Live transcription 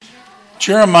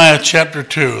Jeremiah chapter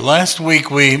 2. Last week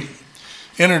we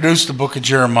introduced the book of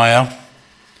Jeremiah,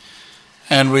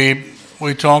 and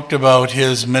we talked about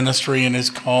his ministry and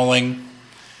his calling,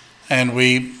 and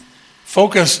we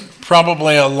focused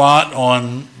probably a lot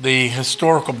on the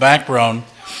historical background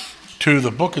to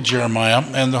the book of Jeremiah,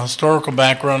 and the historical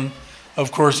background,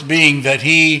 of course, being that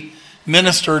he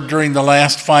ministered during the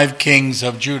last 5 kings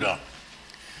of Judah.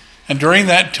 And during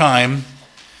that time,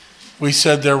 we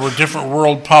said there were different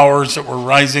world powers that were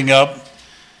rising up,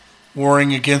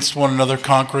 warring against one another,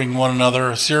 conquering one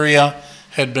another. Assyria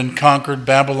had been conquered,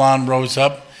 Babylon rose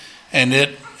up, and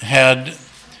it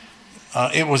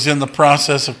was in the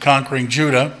process of conquering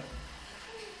Judah.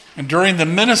 And during the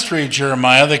ministry of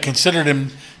Jeremiah, they considered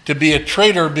him to be a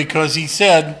traitor because he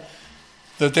said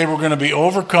that they were going to be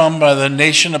overcome by the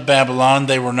nation of Babylon.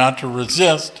 They were not to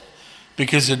resist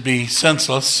because it'd be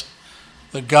senseless,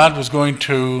 that God was going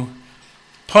to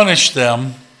punish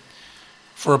them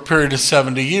for a period of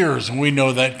 70 years, and we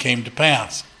know that came to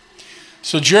pass.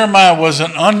 So Jeremiah was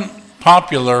an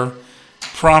unpopular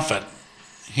prophet.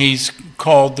 He's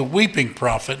called the weeping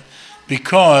prophet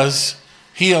because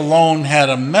he alone had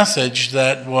a message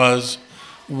that was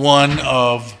one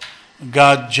of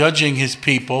God judging his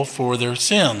people for their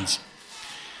sins.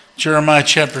 Jeremiah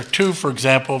chapter 2, for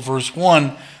example, verse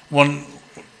 1,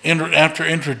 after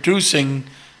introducing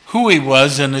who he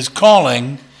was and his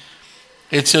calling,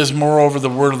 it says, "Moreover, the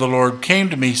word of the Lord came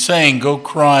to me, saying, Go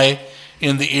cry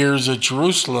in the ears of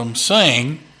Jerusalem,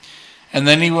 saying," and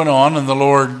then he went on, and the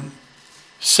Lord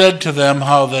said to them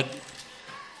how that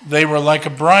they were like a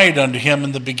bride unto him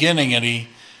in the beginning, and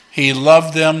he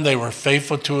loved them, they were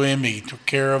faithful to him, he took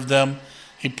care of them,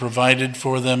 he provided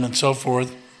for them, and so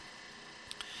forth.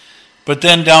 But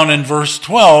then down in verse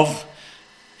 12,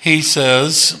 he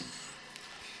says,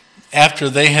 after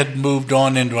they had moved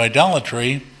on into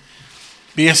idolatry,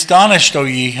 "Be astonished, O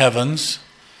ye heavens,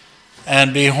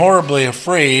 and be horribly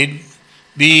afraid.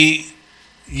 Be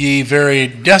ye very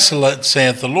desolate,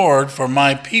 saith the Lord, for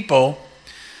my people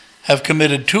have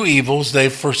committed 2 evils. They've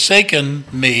forsaken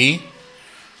me,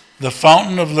 the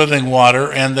fountain of living water,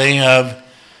 and they have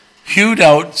hewed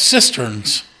out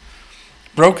cisterns,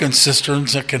 broken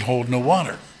cisterns that can hold no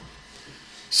water."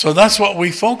 So that's what we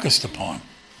focused upon.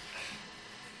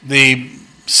 The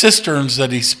cisterns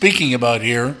that he's speaking about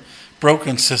here,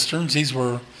 broken cisterns, these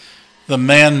were the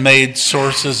man-made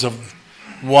sources of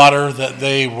water that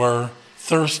they were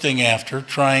thirsting after,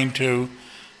 trying to,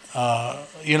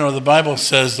 the Bible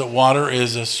says that water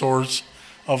is a source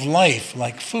of life,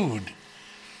 like food.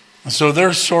 And so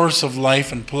their source of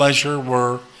life and pleasure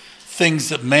were things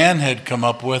that man had come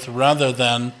up with rather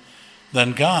than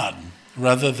God,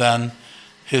 rather than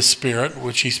his Spirit,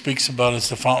 which he speaks about as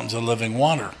the fountains of living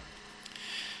water.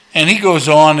 And he goes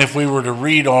on, if we were to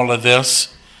read all of this,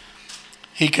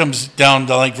 he comes down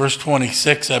to like verse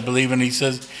 26, I believe, and he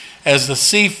says, "As the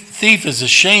thief is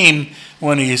ashamed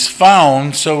when he is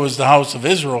found, so is the house of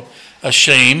Israel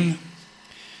ashamed.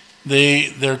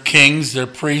 Their kings, their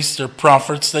priests, their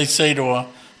prophets, they say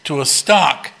to a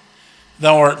stock,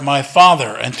 Thou art my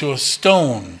father, and to a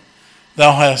stone,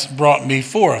 Thou hast brought me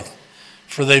forth.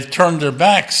 For they've turned their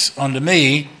backs unto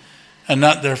me, and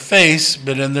not their face,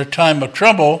 but in their time of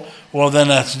trouble," well, then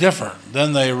that's different.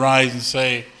 Then they arise and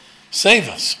say, "Save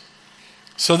us."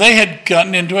 So they had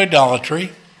gotten into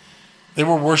idolatry. They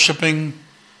were worshiping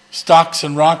stocks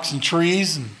and rocks and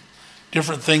trees and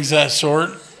different things of that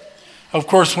sort. Of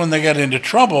course, when they got into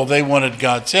trouble, they wanted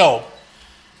God's help.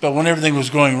 But when everything was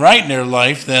going right in their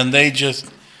life, then they just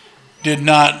did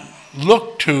not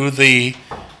look to the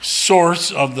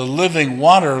source of the living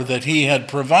water that he had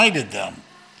provided them.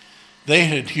 They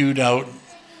had hewed out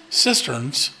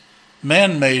cisterns,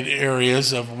 man-made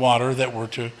areas of water that were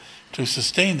to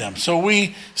sustain them. So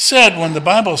we said when the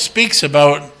Bible speaks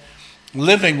about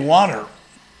living water,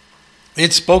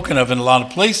 it's spoken of in a lot of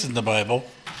places in the Bible,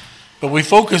 but we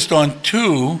focused on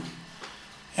 2,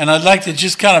 and I'd like to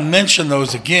just kind of mention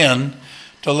those again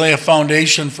to lay a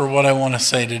foundation for what I want to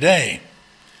say today.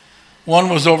 One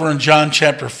was over in John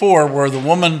chapter 4, where the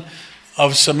woman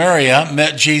of Samaria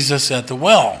met Jesus at the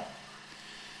well.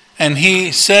 And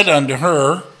he said unto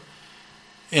her,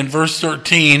 in verse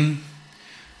 13,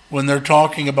 when they're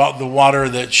talking about the water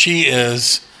that she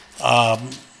is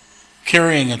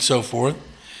carrying and so forth,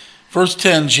 verse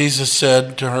 10, Jesus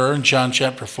said to her in John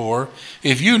chapter 4,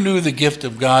 "If you knew the gift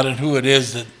of God and who it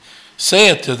is that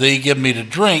saith to thee, Give me to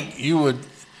drink, you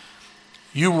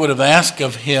would have asked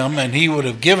of him, and he would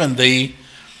have given thee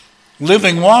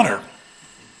living water."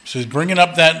 So he's bringing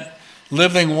up that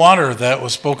living water that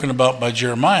was spoken about by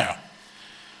Jeremiah.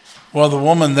 Well, the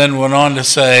woman then went on to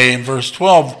say in verse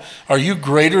 12, are you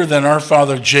greater than our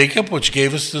father Jacob, which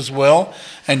gave us this well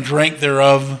and drank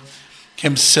thereof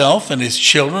himself and his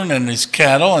children and his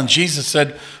cattle? And Jesus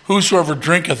said, whosoever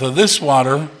drinketh of this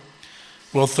water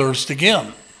will thirst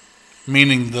again,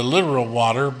 meaning the literal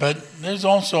water. But there's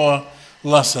also a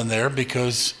lesson there,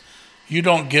 because you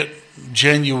don't get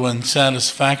genuine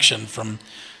satisfaction from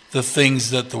the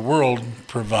things that the world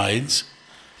provides.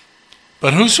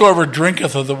 But whosoever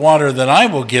drinketh of the water that I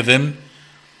will give him,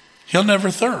 he'll never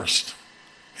thirst.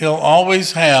 He'll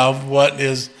always have what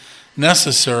is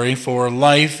necessary for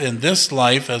life in this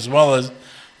life as well as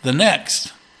the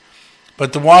next.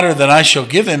 But the water that I shall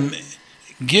give him,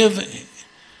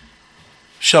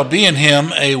 shall be in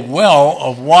him a well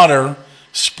of water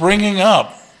springing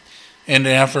up into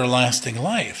everlasting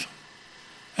life.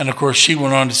 And of course she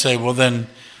went on to say, well then,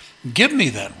 give me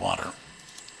that water.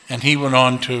 And he went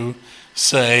on to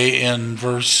say in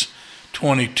verse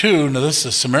 22, now this is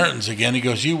the Samaritans again, he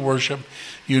goes, you worship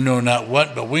you know not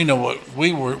what, but we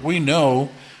know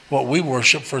what we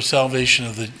worship, for salvation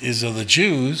is of the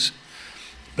Jews.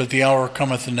 But the hour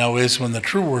cometh and now is when the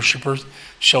true worshipers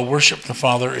shall worship the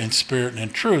Father in spirit and in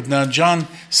truth. Now John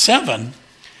 7,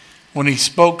 when he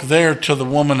spoke there to the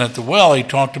woman at the well, he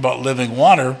talked about living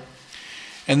water.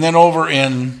 And then over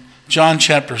in John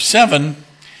chapter 7,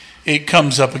 it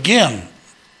comes up again.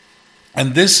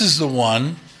 And this is the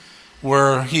one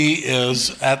where he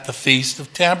is at the Feast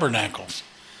of Tabernacles.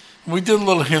 We did a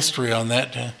little history on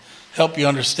that to help you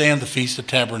understand the Feast of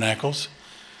Tabernacles.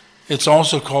 It's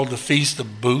also called the Feast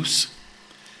of Booths.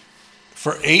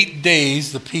 For 8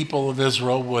 days, the people of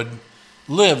Israel would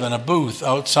live in a booth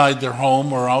outside their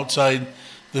home or outside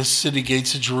the city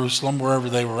gates of Jerusalem, wherever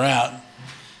they were at.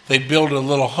 They'd build a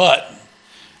little hut,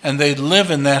 and they'd live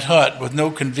in that hut with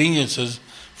no conveniences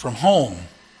from home.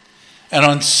 And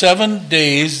on 7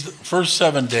 days, the first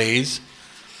 7 days,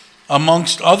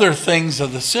 amongst other things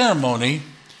of the ceremony,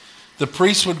 the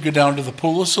priests would go down to the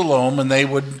pool of Siloam and they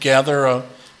would gather a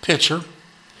pitcher.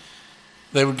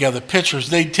 They would gather pitchers.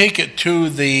 They'd take it to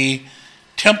the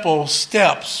temple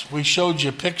steps. We showed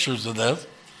you pictures of this.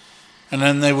 And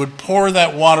then they would pour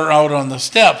that water out on the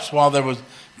steps while there was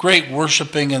great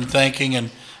worshiping and thanking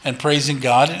and praising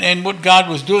God. And what God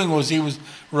was doing was he was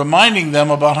reminding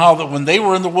them about how that when they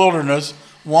were in the wilderness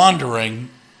wandering,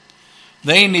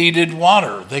 they needed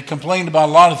water. They complained about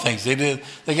a lot of things.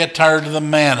 They got tired of the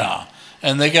manna,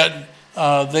 and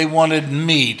they wanted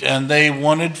meat, and they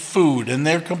wanted food, and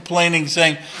they're complaining,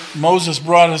 saying, Moses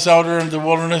brought us out here in the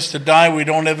wilderness to die. We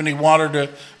don't have any water to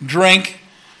drink.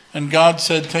 And God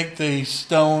said, take the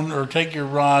stone or take your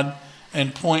rod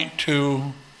and point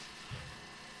to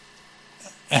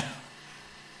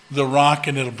the rock,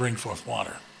 and it'll bring forth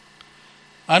water.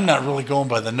 I'm not really going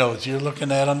by the notes. You're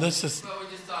looking at them. This is. Well, we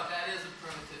just thought that is a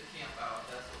primitive camp out.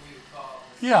 That's what we would call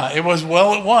it. Yeah, it was.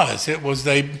 Well, it was. It was.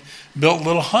 They built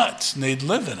little huts and they'd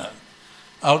live in it.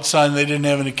 Outside, they didn't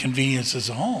have any conveniences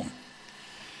at home.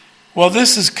 Well,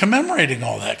 this is commemorating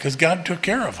all that because God took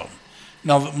care of them.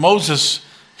 Now, Moses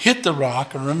hit the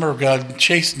rock, and remember, God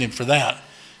chastened him for that.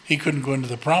 He couldn't go into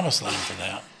the promised land for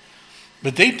that.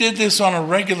 But they did this on a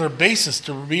regular basis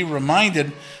to be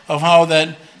reminded of how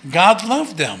that God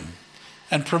loved them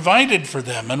and provided for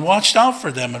them and watched out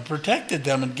for them and protected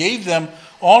them and gave them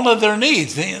all of their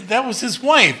needs. That was his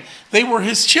wife. They were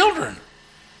his children.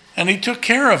 And he took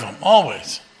care of them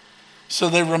always. So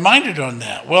they reminded on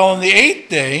that. Well, on the 8th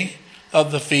day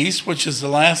of the feast, which is the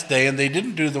last day, and they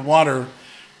didn't do the water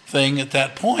thing at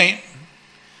that point,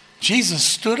 Jesus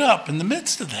stood up in the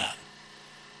midst of that,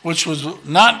 which was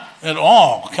not at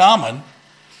all common.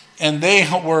 And they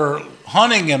were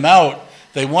hunting him out.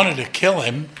 They wanted to kill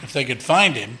him if they could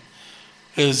find him.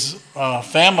 His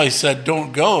family said,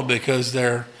 don't go because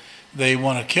they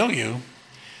want to kill you.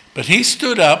 But he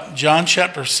stood up, John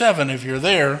chapter 7, if you're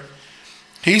there,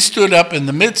 he stood up in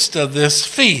the midst of this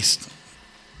feast.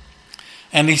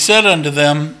 And he said unto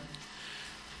them,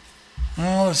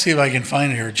 well, let's see if I can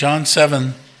find it here. John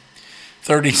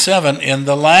 7:37, in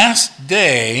the last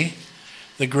day,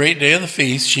 the great day of the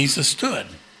feast, Jesus stood.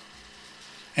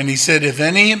 And he said, if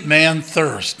any man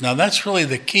thirst, now that's really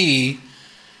the key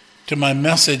to my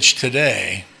message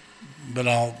today, but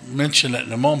I'll mention it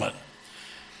in a moment.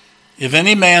 If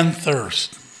any man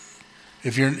thirst,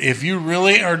 if you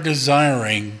really are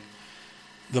desiring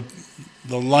the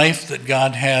life that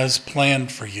God has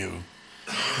planned for you,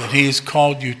 that he has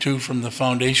called you to from the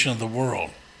foundation of the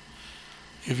world,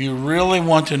 if you really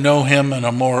want to know him in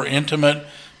a more intimate,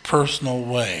 personal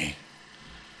way,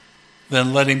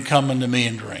 then let him come unto me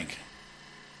and drink.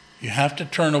 You have to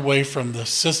turn away from the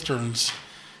cisterns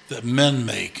that men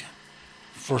make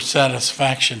for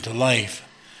satisfaction to life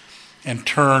and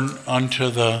turn unto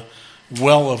the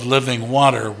well of living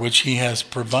water which he has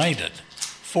provided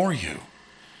for you,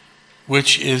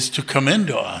 which is to come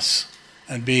into us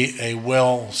and be a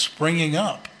well springing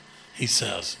up, he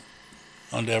says,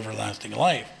 unto everlasting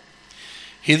life.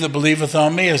 He that believeth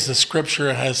on me, as the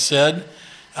scripture has said,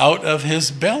 out of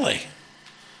his belly,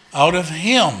 out of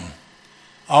him,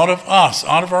 out of us,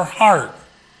 out of our heart,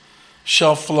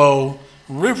 shall flow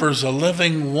rivers of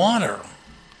living water.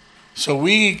 So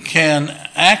we can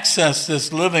access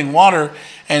this living water,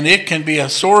 and it can be a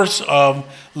source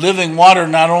of living water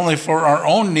not only for our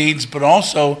own needs, but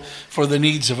also for the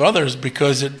needs of others,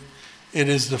 because it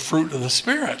is the fruit of the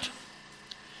Spirit.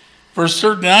 Verse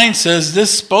 39 says,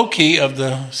 this spoke he of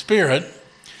the Spirit,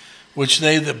 which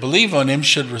they that believe on him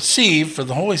should receive, for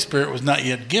the Holy Spirit was not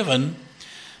yet given,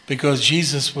 because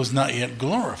Jesus was not yet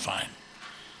glorified.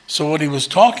 So what he was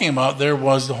talking about there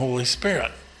was the Holy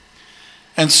Spirit.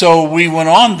 And so we went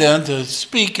on then to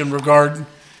speak in regard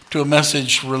to a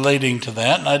message relating to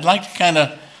that. And I'd like to kind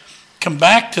of come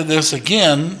back to this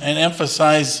again and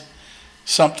emphasize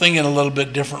something in a little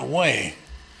bit different way.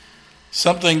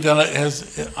 Something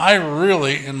that I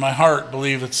really, in my heart,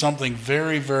 believe it's something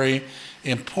very, very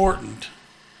important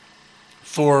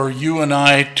for you and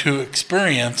I to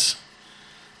experience,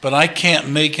 but I can't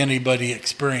make anybody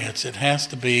experience. It has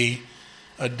to be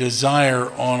a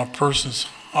desire on a person's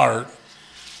heart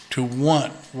to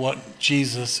want what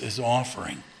Jesus is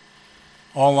offering.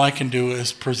 All I can do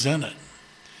is present it.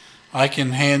 I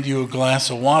can hand you a glass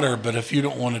of water, but if you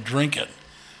don't want to drink it,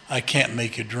 I can't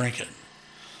make you drink it.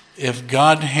 If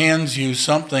God hands you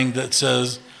something that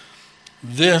says,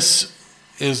 this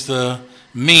is the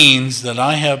means that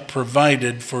I have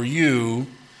provided for you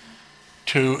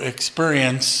to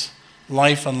experience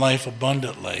life and life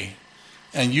abundantly,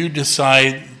 and you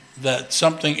decide that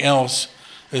something else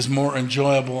is more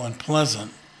enjoyable and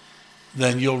pleasant,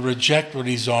 then you'll reject what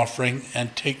he's offering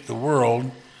and take the world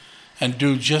and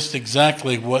do just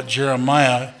exactly what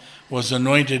Jeremiah was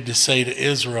anointed to say to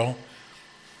Israel.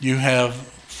 You have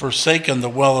forsaken the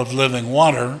well of living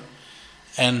water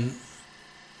and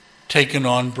taken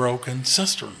on broken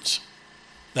cisterns.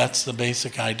 That's the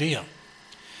basic idea.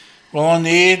 Well, on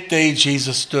the 8th day,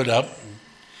 Jesus stood up,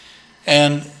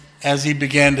 and as he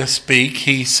began to speak,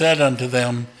 he said unto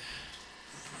them,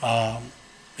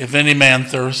 if any man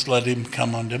thirst, let him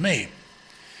come unto me.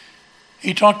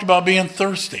 He talked about being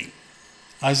thirsty.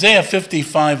 Isaiah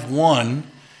 55:1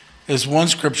 is one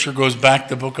scripture, goes back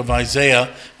to the book of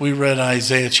Isaiah. We read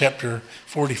Isaiah chapter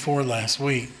 44 last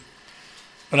week.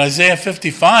 But Isaiah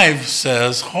 55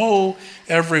 says, ho,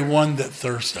 everyone that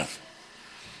thirsteth,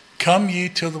 come ye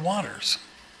to the waters.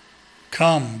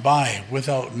 Come, buy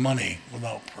without money,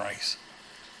 without price.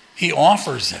 He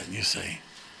offers it, you see.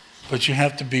 But you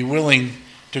have to be willing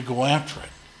to go after it.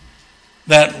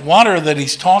 That water that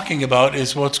he's talking about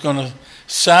is what's going to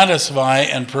satisfy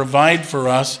and provide for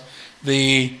us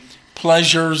the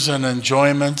pleasures and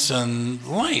enjoyments and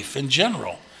life in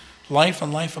general. Life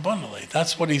and life abundantly.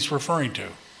 That's what he's referring to.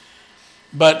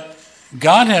 But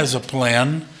God has a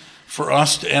plan for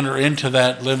us to enter into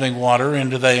that living water,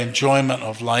 into the enjoyment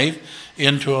of life,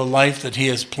 into a life that he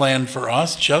has planned for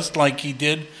us, just like he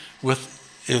did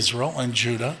with Israel and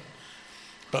Judah.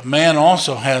 But man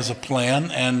also has a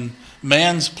plan, and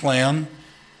man's plan,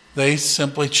 they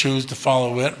simply choose to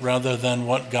follow it rather than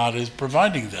what God is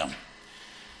providing them.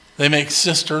 They make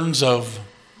cisterns of,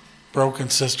 broken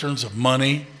cisterns of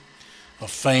money, of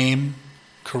fame,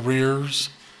 careers,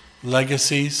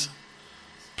 legacies.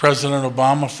 President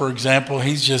Obama, for example,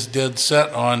 he's just dead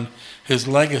set on his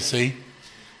legacy.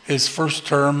 His first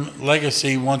term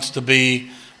legacy wants to be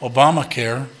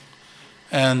Obamacare.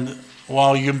 And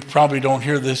while you probably don't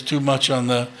hear this too much on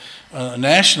the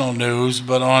national news,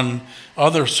 but on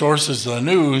other sources of the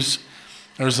news,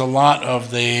 there's a lot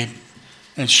of the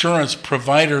insurance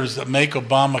providers that make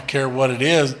Obamacare what it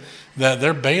is, that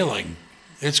they're bailing.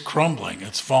 It's crumbling.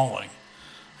 It's falling.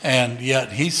 And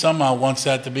yet he somehow wants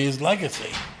that to be his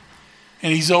legacy.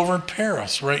 And he's over in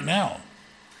Paris right now.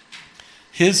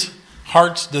 His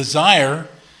heart's desire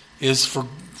is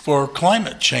for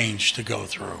climate change to go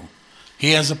through.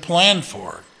 He has a plan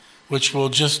for it, which will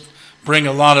just bring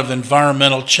a lot of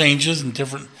environmental changes and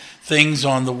different things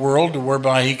on the world,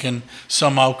 whereby he can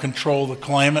somehow control the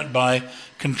climate by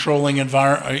controlling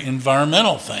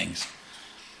environmental things.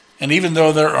 And even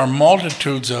though there are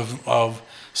multitudes of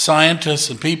scientists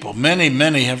and people,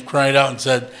 many have cried out and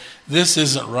said, this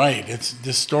isn't right. It's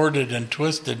distorted and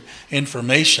twisted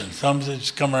information. Some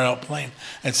just come right out plain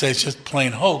and say it's just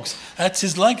plain hoax. That's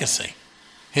his legacy.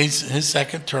 his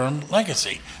second term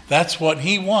legacy. That's what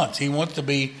he wants. He wants to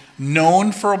be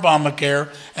known for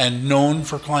Obamacare and known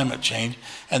for climate change.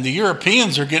 And the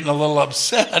Europeans are getting a little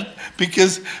upset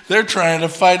because they're trying to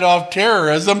fight off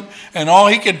terrorism, and all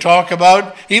he could talk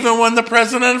about, even when the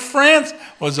president of France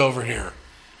was over here,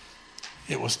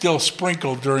 it was still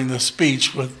sprinkled during the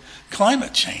speech with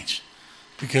climate change,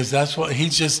 because that's what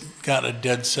he's just got a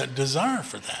dead set desire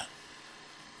for that.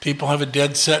 People have a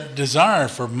dead set desire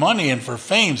for money and for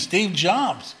fame. Steve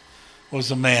Jobs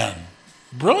was a man,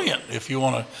 brilliant if you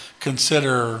want to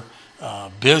consider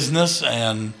business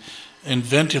and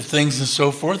inventive things and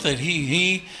so forth, that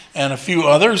he and a few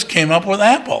others came up with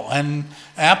Apple. And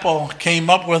Apple came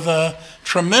up with a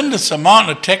tremendous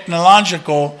amount of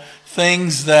technological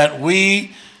things that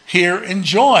we here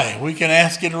enjoy. We can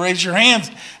ask you to raise your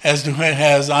hands as to who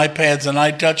has iPads and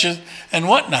iTouches and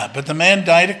whatnot. But the man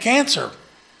died of cancer.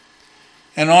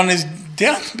 And on his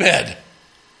deathbed,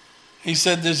 he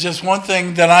said, there's just one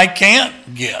thing that I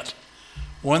can't get.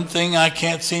 One thing I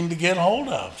can't seem to get hold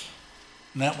of.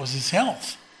 And that was his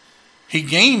health. He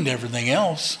gained everything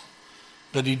else,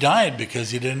 but he died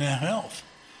because he didn't have health.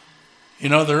 You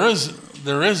know, there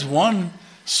is one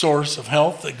source of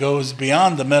health that goes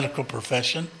beyond the medical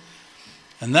profession,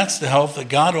 and that's the health that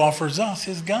God offers us,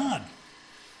 his God.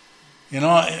 You know,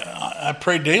 I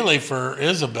pray daily for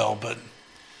Isabel, but,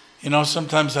 you know,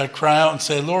 sometimes I cry out and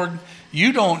say, Lord,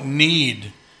 you don't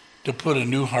need to put a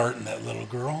new heart in that little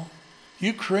girl.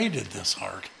 You created this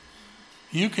heart.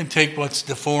 You can take what's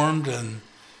deformed and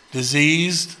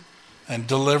diseased and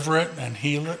deliver it and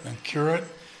heal it and cure it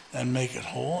and make it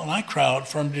whole. And I cry out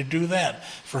for him to do that,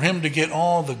 for him to get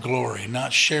all the glory,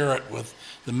 not share it with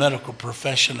the medical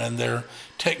profession and their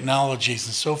technologies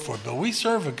and so forth. But we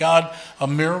serve a God, a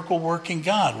miracle-working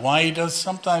God. Why he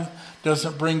sometimes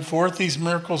doesn't bring forth these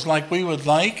miracles like we would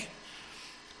like,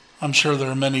 I'm sure there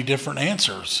are many different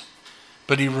answers.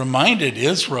 But he reminded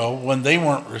Israel, when they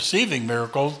weren't receiving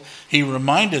miracles, he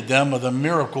reminded them of the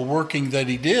miracle working that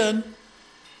he did.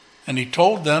 And he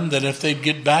told them that if they'd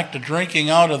get back to drinking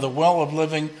out of the well of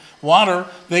living water,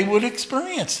 they would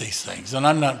experience these things. And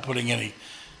I'm not putting any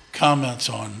comments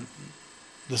on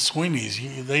the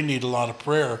Sweeneys. They need a lot of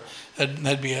prayer.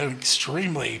 That'd be an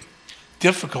extremely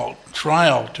difficult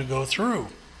trial to go through.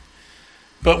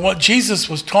 But what Jesus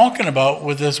was talking about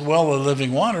with this well of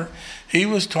living water, he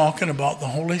was talking about the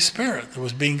Holy Spirit that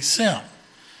was being sent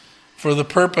for the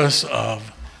purpose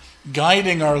of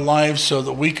guiding our lives so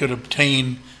that we could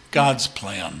obtain God's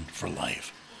plan for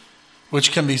life,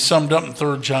 which can be summed up in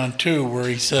 3 John 2, where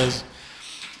he says,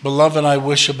 Beloved, I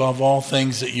wish above all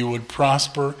things that you would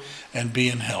prosper and be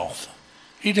in health.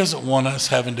 He doesn't want us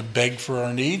having to beg for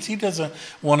our needs. He doesn't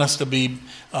want us to be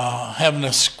having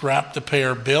to scrap to pay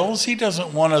our bills. He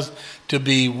doesn't want us to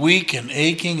be weak and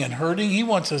aching and hurting. He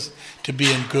wants us to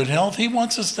be in good health. He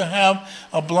wants us to have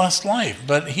a blessed life.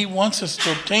 But he wants us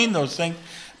to obtain those things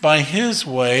by his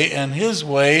way, and his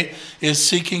way is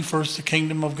seeking first the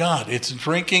kingdom of God. It's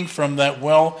drinking from that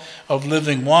well of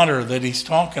living water that he's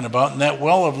talking about. And that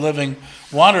well of living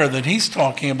water that he's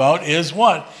talking about is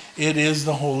what? It is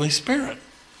the Holy Spirit.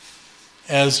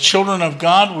 As children of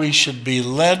God, we should be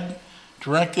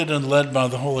directed and led by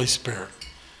the Holy Spirit.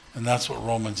 And that's what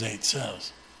Romans 8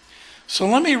 says. So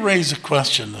let me raise a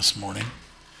question this morning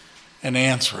and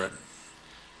answer it.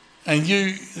 And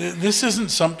this isn't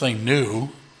something new,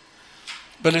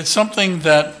 but it's something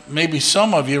that maybe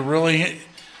some of you really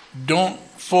don't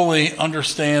fully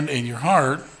understand in your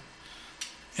heart,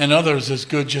 and others it's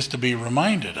good just to be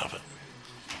reminded of it.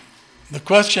 The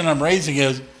question I'm raising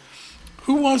is,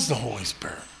 who was the Holy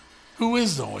Spirit? Who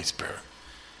is the Holy Spirit?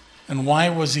 And why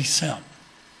was he sent?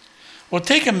 Well,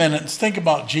 take a minute and think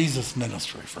about Jesus'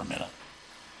 ministry for a minute.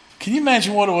 Can you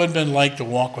imagine what it would have been like to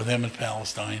walk with him in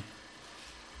Palestine?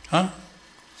 Huh?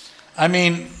 I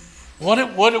mean, what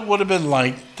it would have been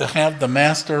like to have the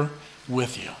Master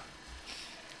with you.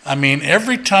 I mean,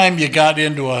 every time you got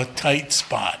into a tight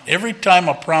spot, every time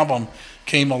a problem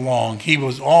came along, he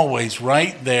was always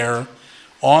right there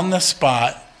on the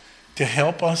spot to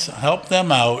help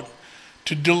them out,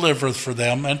 to deliver for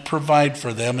them and provide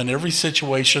for them in every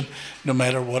situation, no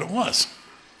matter what it was.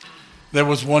 There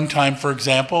was one time, for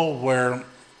example, where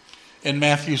in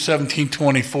Matthew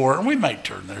 17:24, and we might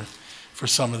turn there for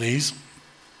some of these.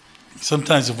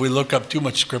 Sometimes if we look up too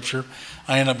much scripture,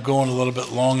 I end up going a little bit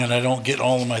long and I don't get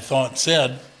all of my thoughts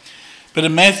said. But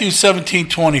in Matthew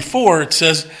 17:24, it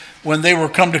says, when they were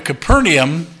come to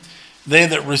Capernaum, they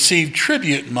that received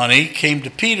tribute money came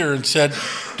to Peter and said,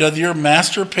 doth your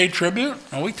master pay tribute?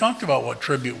 Now, we talked about what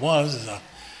tribute was.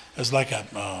 It's like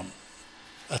a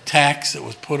tax that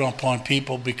was put upon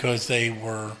people because they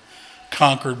were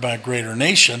conquered by a greater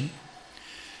nation.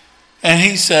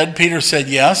 And Peter said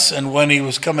yes, and when he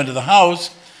was coming to the house,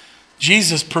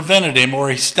 Jesus prevented him, or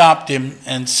he stopped him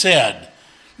and said.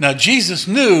 Now Jesus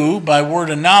knew by word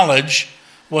of knowledge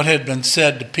what had been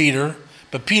said to Peter,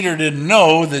 but Peter didn't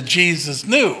know that Jesus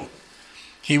knew.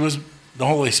 The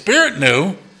Holy Spirit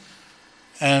knew,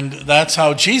 and that's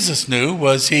how Jesus knew,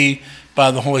 was he, by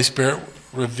the Holy Spirit,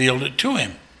 revealed it to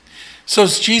him. So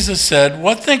Jesus said,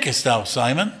 "What thinkest thou,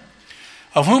 Simon?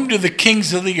 Of whom do the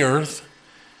kings of the earth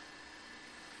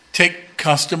take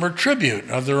custom or tribute?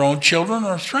 Of their own children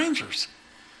or strangers?"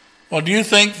 Well, do you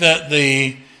think that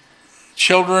the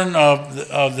children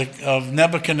of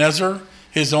Nebuchadnezzar,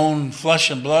 his own flesh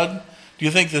and blood, do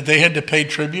you think that they had to pay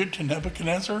tribute to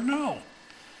Nebuchadnezzar? No.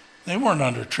 They weren't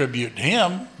under tribute to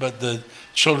him, but the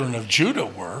children of Judah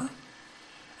were.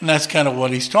 And that's kind of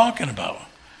what he's talking about.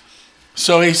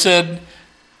 So he said,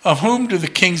 "Of whom do the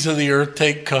kings of the earth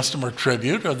take custom or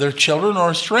tribute? Of their children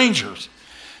or strangers?"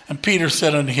 And Peter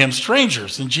said unto him,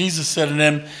 "Strangers." And Jesus said unto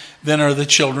him, "Then are the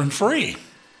children free."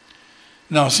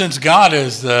 Now, since God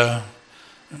is the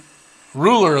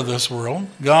ruler of this world,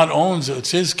 God owns it,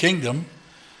 it's his kingdom.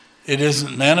 It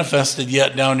isn't manifested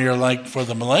yet down here like for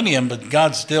the millennium, but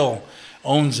God still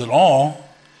owns it all.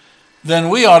 Then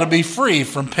we ought to be free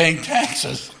from paying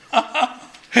taxes.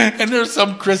 And there's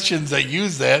some Christians that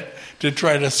use that to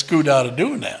try to scoot out of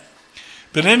doing that.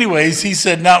 But anyways, he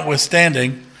said,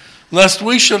 "Notwithstanding, lest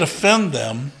we should offend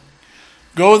them,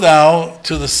 go thou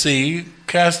to the sea,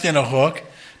 cast in a hook,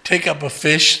 take up a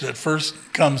fish that first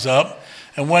comes up,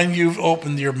 and when you've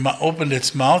opened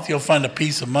its mouth, you'll find a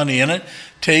piece of money in it.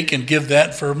 Take and give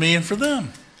that for me and for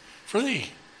them, for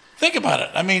thee." Think about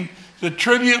it. I mean, the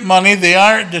tribute money,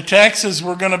 the taxes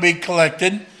were going to be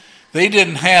collected. They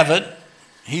didn't have it.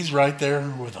 He's right there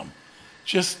with them.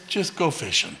 Just go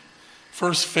fishing.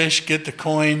 First fish, get the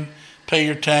coin, pay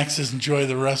your taxes, enjoy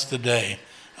the rest of the day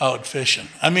out fishing.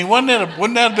 I mean, wouldn't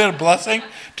that have been a blessing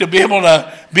to be able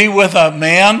to be with a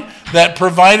man that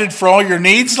provided for all your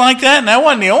needs like that? And that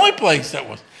wasn't the only place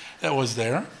that was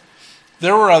there.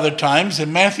 There were other times.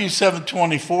 In Matthew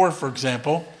 7:24, for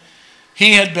example,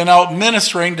 he had been out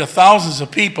ministering to thousands of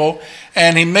people,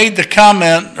 and he made the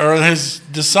comment, or his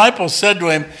disciples said to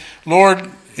him,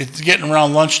 "Lord, it's getting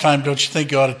around lunchtime. Don't you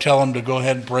think you ought to tell them to go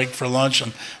ahead and break for lunch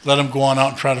and let them go on out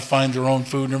and try to find their own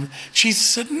food?" And Jesus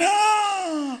said,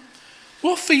 "No,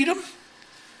 we'll feed them.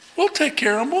 We'll take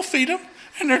care of them. We'll feed them."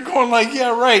 And they're going like, "Yeah,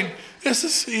 right.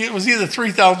 It was either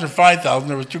 3,000 or 5,000.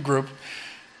 There were two groups.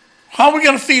 How are we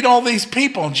going to feed all these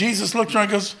people?" And Jesus looked around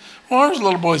and goes, "Well, there's a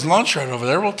little boy's lunch right over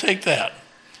there. We'll take that."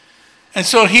 And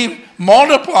so he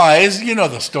multiplies, you know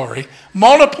the story,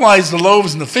 multiplies the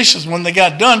loaves and the fishes. When they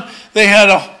got done, they had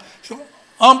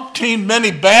umpteen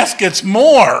many baskets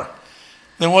more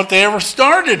than what they ever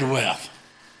started with.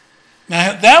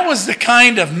 Now, that was the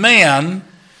kind of man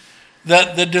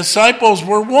that the disciples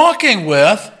were walking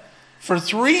with for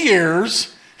 3 years.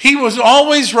 He was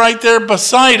always right there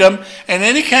beside them, and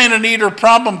any kind of need or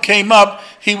problem came up,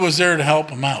 he was there to help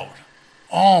them out.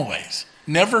 Always.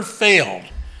 Never failed.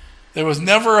 There was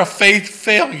never a faith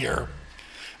failure.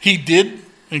 He did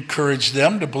encourage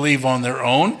them to believe on their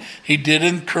own. He did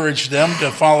encourage them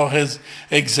to follow his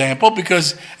example,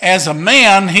 because as a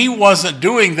man, he wasn't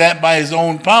doing that by his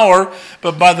own power,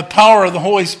 but by the power of the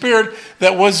Holy Spirit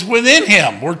that was within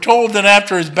him. We're told that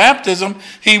after his baptism,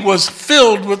 he was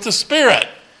filled with the Spirit.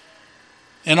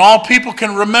 And all people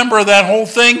can remember that whole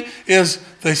thing is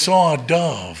they saw a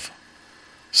dove.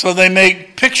 So they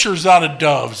make pictures out of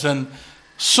doves and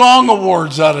song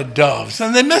awards out of doves.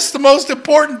 And they missed the most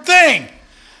important thing.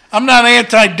 I'm not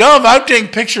anti-dove. I've taken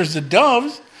pictures of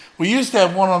doves. We used to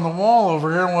have one on the wall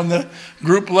over here. When the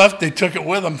group left, they took it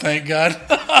with them, thank God.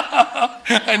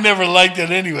 I never liked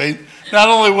it anyway. Not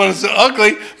only was it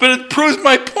ugly, but it proves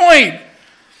my point.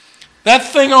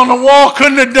 That thing on the wall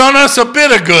couldn't have done us a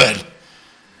bit of good.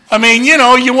 I mean,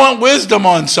 you want wisdom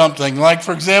on something. Like,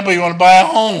 for example, you want to buy a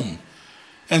home.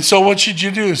 And so what should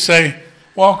you do?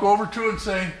 Walk over to it and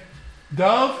say,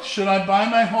 "Dove, should I buy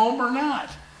my home or not?"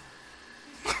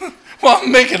 Well,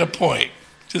 I'm making a point.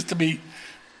 Just to be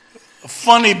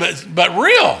funny, but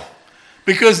real.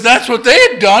 Because that's what they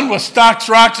had done with stocks,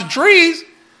 rocks, and trees.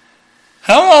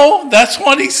 Hello, that's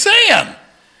what he's saying.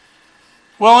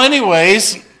 Well,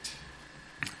 anyways,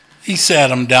 he sat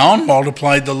them down,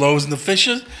 multiplied the loaves and the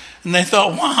fishes, and they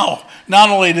thought, wow, not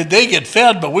only did they get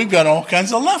fed, but we've got all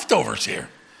kinds of leftovers here.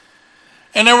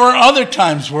 And there were other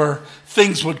times where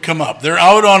things would come up. They're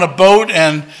out on a boat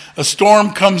and a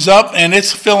storm comes up and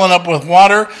it's filling up with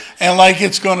water and like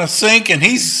it's going to sink, and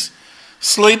he's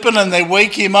sleeping, and they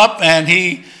wake him up and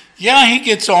he, Yeah, he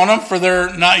gets on them for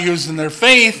their not using their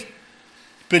faith,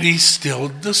 but he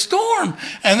stilled the storm.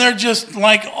 And they're just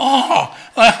like, oh,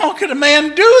 how could a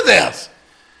man do this?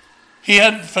 He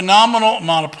had phenomenal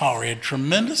amount of power. He had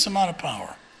tremendous amount of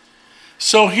power.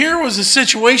 So here was a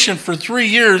situation for 3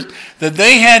 years that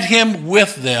they had him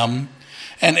with them.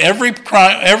 And every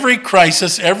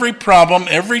crisis, every problem,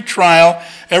 every trial,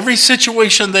 every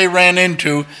situation they ran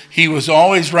into, he was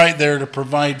always right there to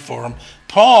provide for them.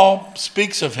 Paul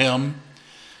speaks of him,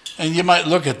 and you might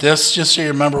look at this just so you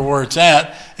remember where it's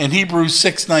at. In Hebrews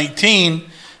 6:19,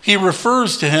 he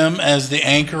refers to him as the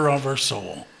anchor of our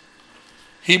soul.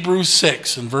 Hebrews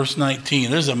 6 and verse 19.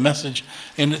 There's a message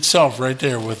in itself right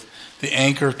there with the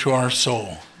anchor to our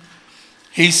soul.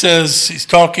 He says, he's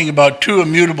talking about two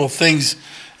immutable things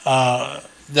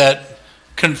that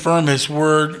confirm his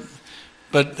word.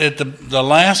 But at the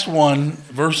last one,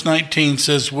 verse 19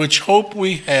 says, which hope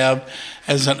we have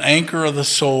as an anchor of the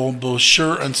soul, both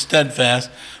sure and steadfast,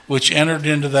 which entered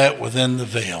into that within the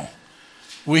veil.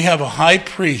 We have a high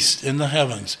priest in the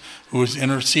heavens who is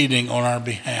interceding on our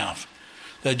behalf.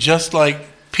 That just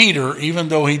like Peter, even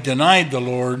though he denied the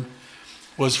Lord,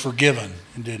 was forgiven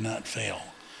and did not fail.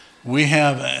 We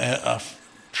have a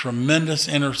tremendous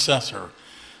intercessor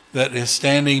that is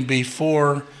standing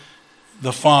before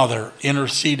the Father,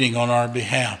 interceding on our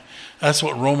behalf. That's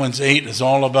what Romans 8 is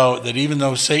all about, that even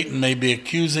though Satan may be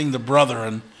accusing the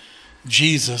brethren,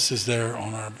 Jesus is there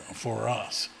for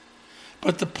us.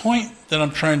 But the point that I'm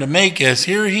trying to make is,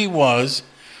 here he was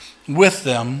with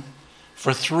them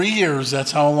for 3 years.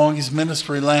 That's how long his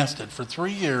ministry lasted, for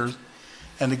 3 years.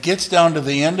 And it gets down to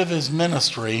the end of his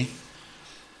ministry,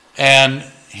 and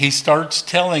he starts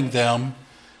telling them,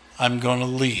 I'm going to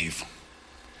leave.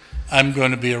 I'm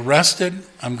going to be arrested,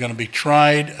 I'm going to be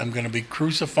tried, I'm going to be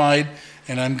crucified,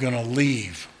 and I'm going to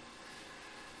leave.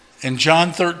 In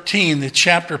John 13, the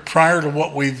chapter prior to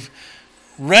what we've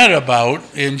read about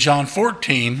in John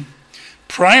 14,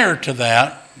 prior to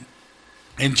that,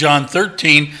 in John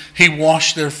 13, he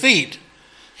washed their feet.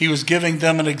 He was giving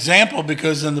them an example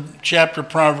because in the chapter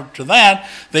prior to that,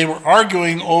 they were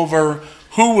arguing over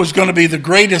who was going to be the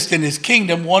greatest in his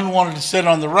kingdom. One wanted to sit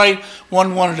on the right,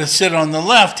 one wanted to sit on the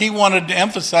left. He wanted to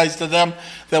emphasize to them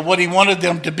that what he wanted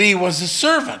them to be was a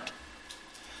servant.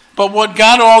 But what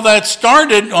got all that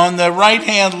started on the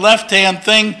right-hand, left-hand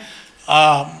thing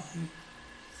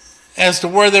as to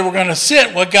where they were going to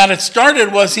sit, what got it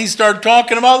started was he started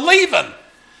talking about leaving.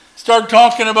 Started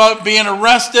talking about being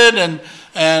arrested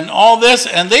and all this,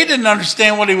 and they didn't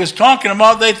understand what he was talking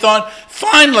about. They thought,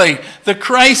 finally, the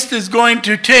Christ is going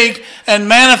to take and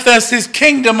manifest his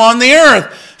kingdom on the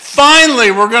earth. Finally,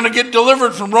 we're going to get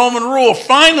delivered from Roman rule.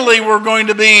 Finally, we're going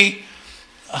to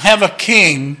have a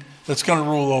king that's going to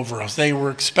rule over us. They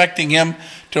were expecting him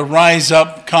to rise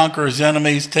up, conquer his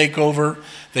enemies, take over.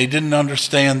 They didn't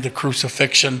understand the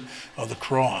crucifixion of the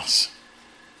cross.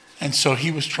 And so he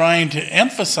was trying to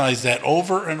emphasize that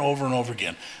over and over and over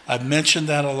again. I've mentioned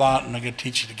that a lot, and I'm going to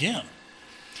teach it again.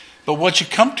 But what you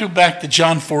come to back to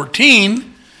John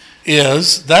 14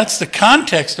 is, that's the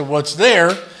context of what's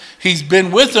there. He's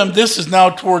been with them. This is now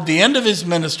toward the end of his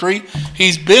ministry.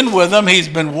 He's been with them. He's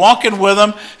been walking with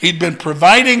them. He's been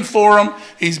providing for them.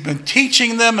 He's been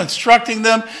teaching them, instructing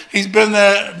them. He's been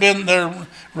their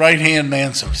right-hand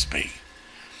man, so to speak.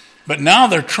 But now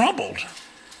they're troubled.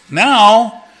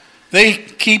 Now they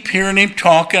keep hearing him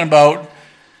talking about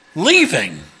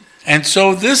leaving. And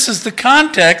so this is the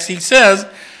context. He says,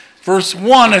 verse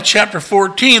 1 of chapter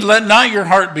 14, let not your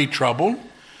heart be troubled.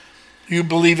 You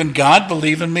believe in God,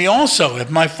 believe in me also.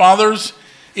 In my Father's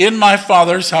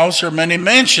house are many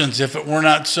mansions. If it were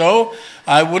not so,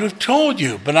 I would have told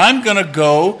you. But I'm going to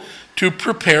go to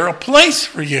prepare a place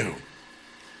for you.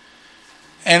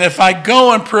 And if I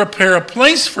go and prepare a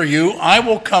place for you, I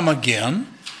will come again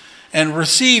and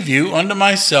receive you unto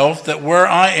myself, that where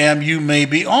I am, you may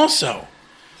be also.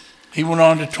 He went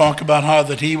on to talk about how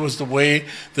that he was the way,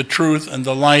 the truth, and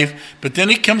the life. But then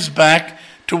he comes back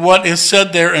to what is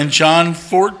said there in John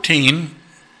 14.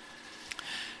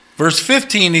 Verse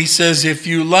 15, he says, if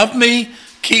you love me,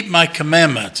 keep my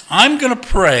commandments. I'm going to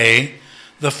pray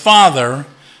the Father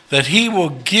that he will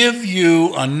give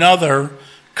you another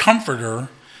comforter,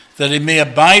 that he may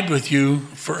abide with you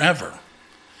forever.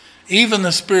 Even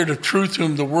the Spirit of truth,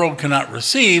 whom the world cannot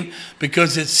receive,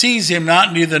 because it sees him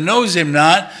not, neither knows him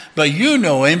not, but you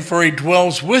know him, for he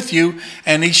dwells with you,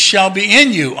 and he shall be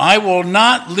in you. I will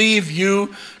not leave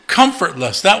you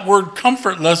comfortless. That word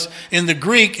comfortless in the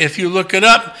Greek, if you look it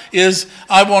up, is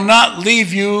I will not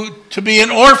leave you to be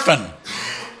an orphan.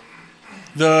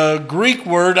 The Greek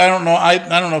word, I don't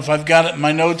know if I've got it in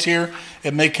my notes here.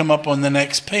 It may come up on the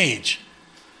next page.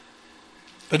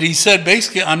 But he said,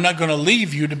 basically, I'm not going to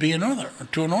leave you to be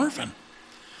to an orphan.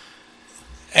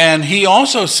 And he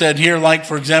also said here, like,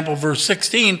 for example, verse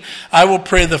 16, I will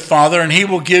pray the Father, and he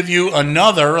will give you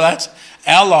another. That's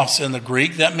allos in the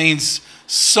Greek. That means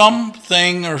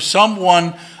something or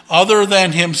someone other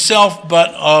than himself, but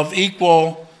of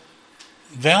equal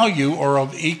value or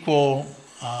of equal,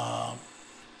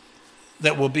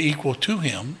 that will be equal to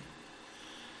him.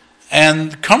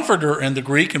 And comforter in the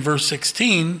Greek in verse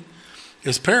 16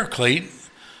 is paraclete,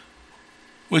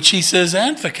 which he says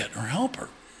advocate or helper.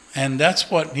 And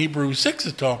that's what Hebrews 6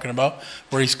 is talking about,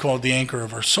 where he's called the anchor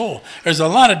of our soul. There's a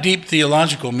lot of deep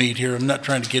theological meat here I'm not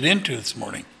trying to get into this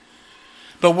morning.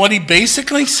 But what he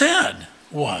basically said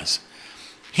was,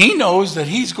 he knows that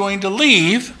he's going to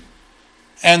leave,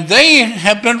 and they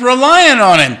have been relying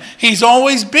on him. He's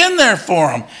always been there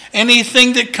for them.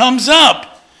 Anything that comes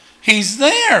up, he's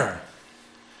there.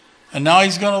 And now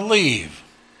he's going to leave.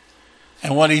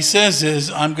 And what he says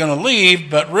is, I'm going to leave,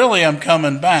 but really I'm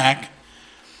coming back.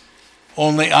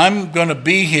 Only I'm going to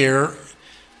be here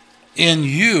in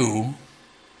you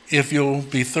if you'll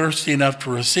be thirsty enough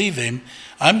to receive him.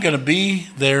 I'm going to be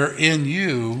there in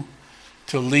you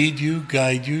to lead you,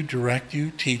 guide you, direct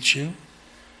you, teach you.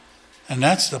 And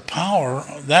that's the power.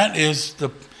 That is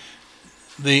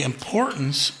the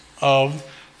importance of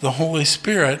the Holy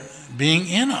Spirit being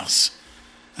in us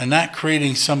and not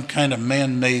creating some kind of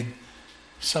man-made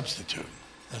substitute.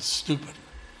 That's stupid.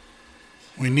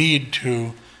 We need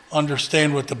to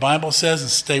understand what the Bible says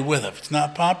and stay with it. If it's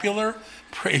not popular,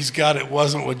 praise God, it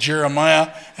wasn't with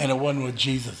Jeremiah and it wasn't with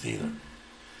Jesus either.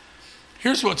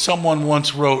 Here's what someone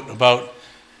once wrote about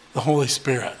the Holy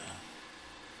Spirit.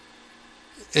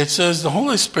 It says the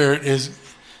Holy Spirit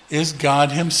is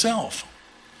God himself,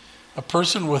 a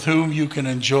person with whom you can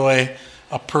enjoy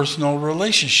a personal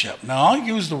relationship. Now, I'll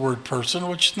use the word person,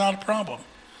 which is not a problem.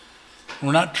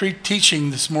 We're not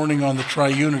teaching this morning on the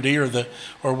triunity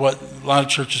or what a lot of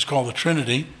churches call the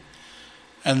Trinity,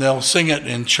 and they'll sing it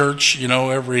in church.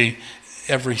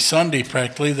 Every Sunday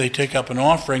practically they take up an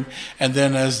offering, and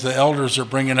then as the elders are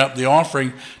bringing up the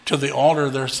offering to the altar,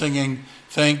 they're singing,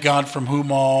 "Thank God from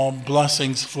whom all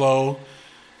blessings flow.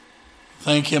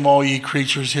 Thank him, all ye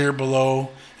creatures here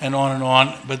below," and on and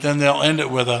on. But then they'll end it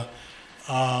with a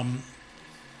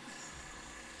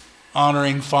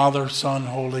honoring Father, Son,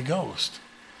 Holy Ghost.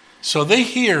 So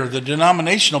the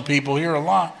denominational people hear a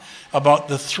lot about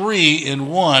the three in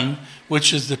one,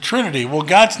 which is the Trinity. Well,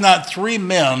 God's not three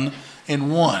men in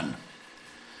one,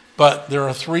 but there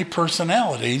are three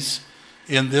personalities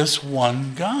in this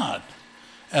one God.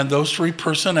 And those three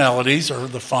personalities are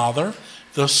the Father,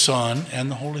 the Son, and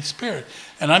the Holy Spirit.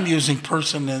 And I'm using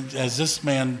person as this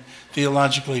man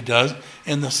theologically does,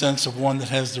 in the sense of one that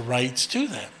has the rights to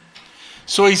that.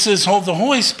 So he says, the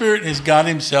Holy Spirit is God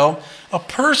himself, a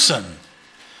person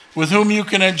with whom you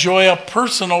can enjoy a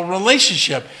personal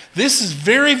relationship. This is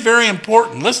very, very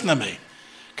important. Listen to me.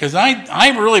 Because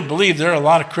I really believe there are a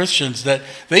lot of Christians that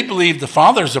they believe the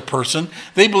Father is a person,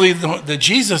 they believe that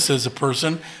Jesus is a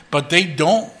person, but they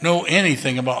don't know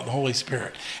anything about the Holy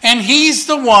Spirit. And he's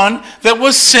the one that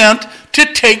was sent to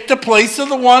take the place of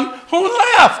the one who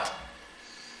left.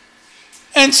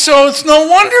 And so it's no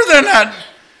wonder they're not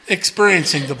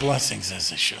experiencing the blessings as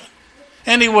they should.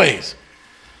 Anyways,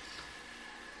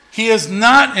 he is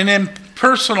not an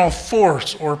impersonal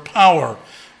force or power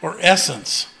or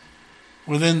essence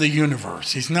within the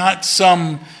universe. He's not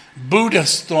some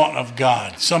Buddhist thought of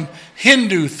God, some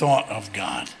Hindu thought of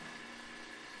God.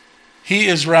 He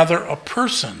is rather a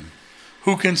person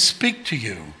who can speak to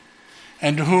you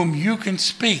and to whom you can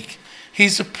speak.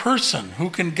 He's a person who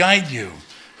can guide you,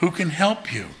 who can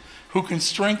help you, who can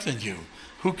strengthen you,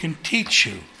 who can teach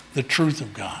you the truth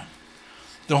of God.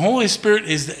 The Holy Spirit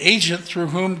is the agent through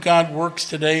whom God works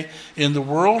today in the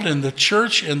world, in the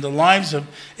church, in the lives of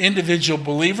individual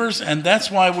believers, and that's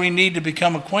why we need to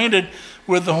become acquainted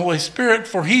with the Holy Spirit,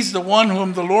 for he's the one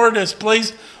whom the Lord has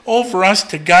placed over us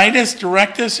to guide us,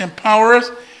 direct us, empower us,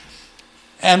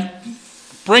 and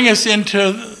bring us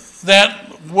into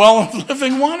that well of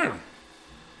living water.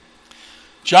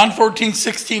 John 14,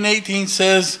 16, 18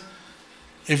 says,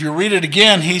 if you read it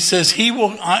again, he says,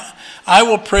 I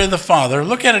will pray the Father.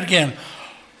 Look at it again.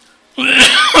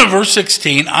 Verse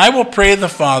 16, I will pray the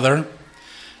Father,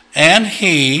 and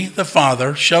he, the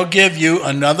Father, shall give you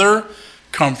another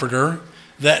comforter,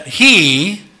 that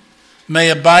he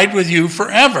may abide with you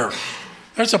forever.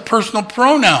 There's a personal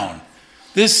pronoun.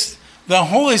 The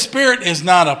Holy Spirit is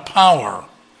not a power.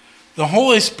 The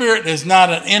Holy Spirit is not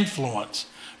an influence.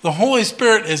 The Holy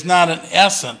Spirit is not an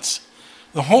essence.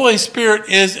 The Holy Spirit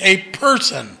is a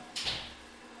person.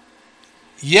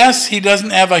 Yes, he doesn't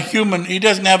have a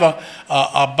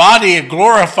body, a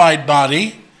glorified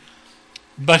body,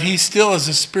 but he still is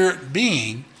a spirit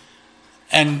being.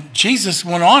 And Jesus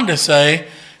went on to say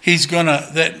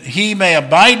that he may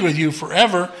abide with you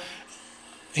forever.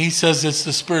 He says it's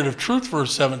the Spirit of truth,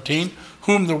 verse 17,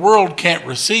 whom the world can't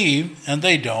receive, and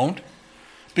they don't,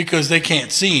 because they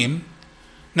can't see him.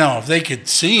 Now, if they could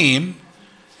see him,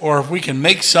 or if we can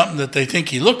make something that they think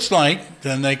he looks like,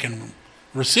 then they can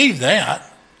receive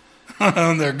that.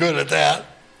 They're good at that.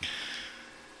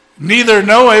 Neither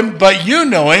know him, but you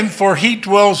know him, for he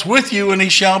dwells with you, and he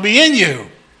shall be in you.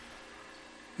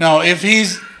 Now, if he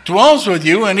dwells with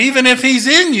you, and even if he's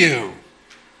in you,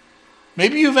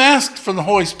 maybe you've asked for the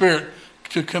Holy Spirit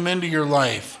to come into your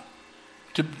life,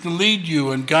 to lead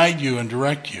you and guide you and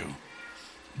direct you.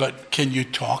 But can you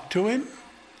talk to him?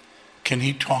 Can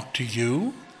he talk to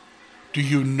you? Do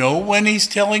you know when he's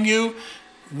telling you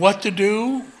what to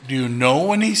do? Do you know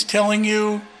when he's telling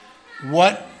you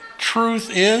what truth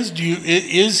is?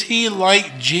 Is he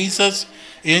like Jesus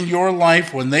in your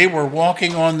life when they were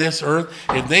walking on this earth?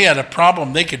 If they had a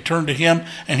problem, they could turn to him,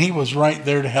 and he was right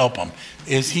there to help them.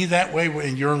 Is he that way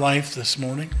in your life this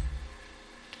morning?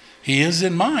 He is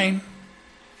in mine.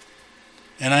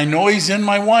 And I know he's in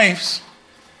my wife's,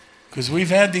 because we've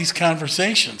had these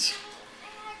conversations.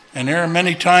 And there are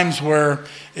many times where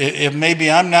if maybe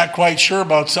I'm not quite sure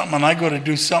about something and I go to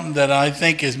do something that I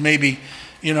think is maybe,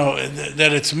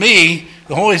 that it's me,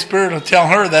 the Holy Spirit will tell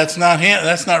her that's not him,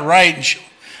 that's not right,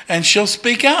 and she'll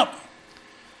speak up.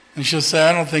 And she'll say,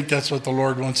 I don't think that's what the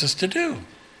Lord wants us to do.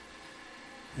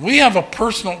 We have a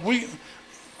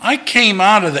I came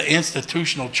out of the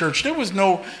institutional church. There was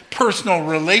no personal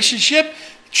relationship.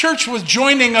 Church was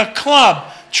joining a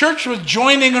club. Church was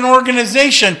joining an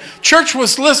organization. Church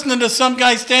was listening to some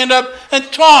guy stand up and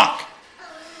talk.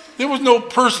 There was no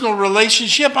personal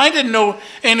relationship. I didn't know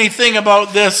anything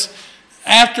about this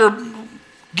after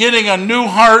getting a new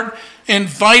heart,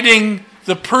 inviting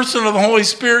the person of the Holy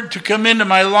Spirit to come into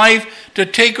my life, to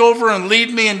take over and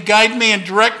lead me and guide me and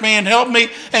direct me and help me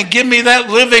and give me that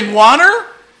living water.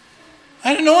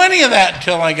 I didn't know any of that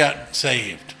until I got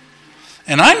saved.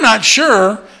 And I'm not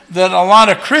sure that a lot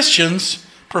of Christians,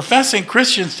 professing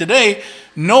Christians today,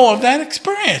 know of that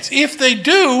experience. If they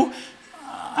do,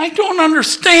 I don't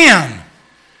understand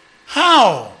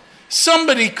how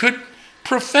somebody could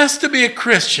profess to be a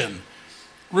Christian,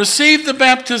 receive the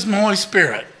baptism of the Holy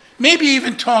Spirit, maybe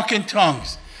even talk in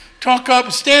tongues,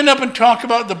 stand up and talk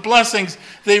about the blessings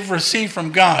they've received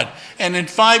from God. And in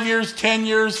 5 years, 10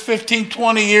 years, 15,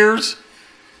 20 years,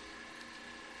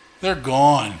 they're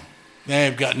gone.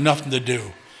 They've got nothing to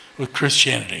do with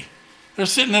Christianity. They're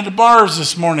sitting in the bars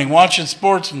this morning watching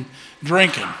sports and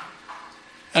drinking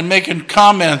and making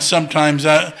comments sometimes.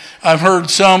 I've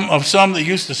heard some that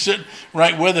used to sit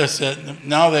right with us that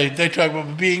now they talk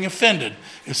about being offended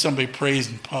if somebody prays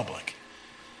in public.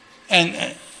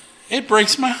 And it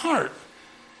breaks my heart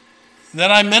that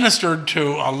I ministered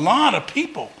to a lot of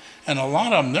people, and a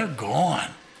lot of them, they're gone.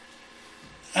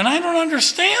 And I don't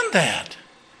understand that.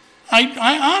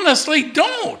 I honestly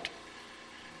don't.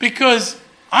 Because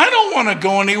I don't want to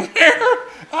go anywhere.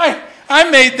 I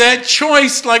made that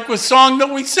choice like with song that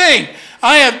we sing.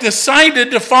 I have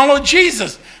decided to follow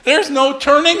Jesus. There's no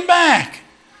turning back.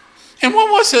 And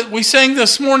what was it? We sang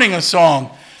this morning a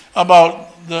song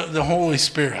about the Holy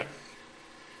Spirit.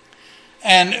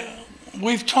 And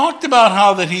we've talked about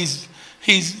how that he's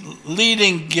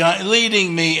leading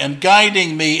me and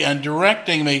guiding me and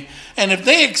directing me. And if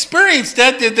they experienced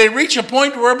that, did they reach a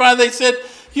point whereby they said,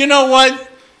 you know what?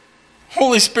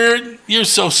 Holy Spirit, you're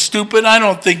so stupid. I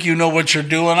don't think you know what you're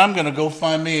doing. I'm going to go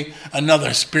find me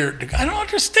another spirit. I don't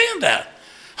understand that.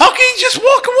 How can you just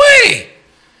walk away?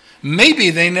 Maybe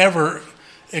they never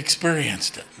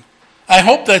experienced it. I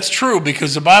hope that's true,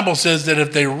 because the Bible says that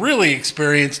if they really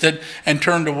experienced it and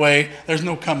turned away, there's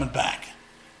no coming back.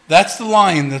 That's the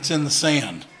line that's in the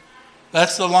sand.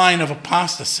 That's the line of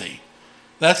apostasy.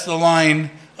 That's the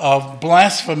line of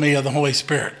blasphemy of the Holy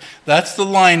Spirit. That's the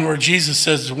line where Jesus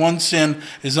says one sin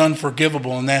is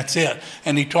unforgivable, and that's it.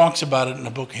 And he talks about it in the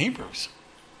book of Hebrews.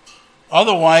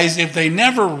 Otherwise, if they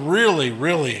never really,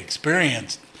 really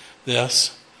experienced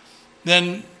this,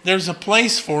 then there's a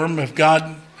place for them, if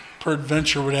God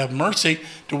peradventure would have mercy,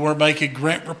 to whereby he could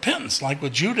grant repentance. Like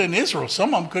with Judah and Israel,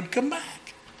 some of them could come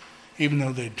back, even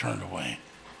though they'd turned away.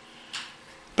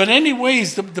 But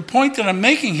anyways, the point that I'm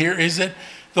making here is that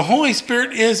the Holy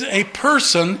Spirit is a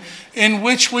person in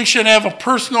which we should have a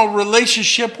personal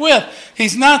relationship with.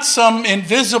 He's not some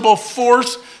invisible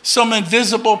force, some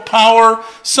invisible power,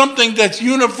 something that's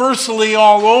universally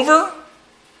all over.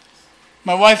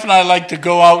 My wife and I like to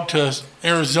go out to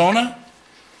Arizona.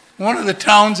 One of the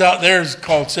towns out there is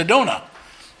called Sedona,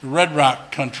 the Red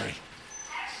Rock country.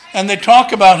 And they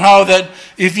talk about how that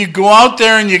if you go out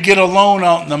there and you get alone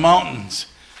out in the mountains,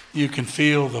 you can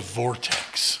feel the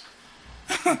vortex.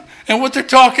 And what they're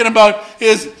talking about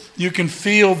is you can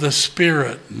feel the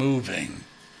Spirit moving.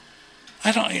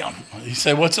 You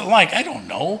say, what's it like? I don't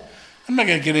know. I'm not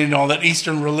going to get into all that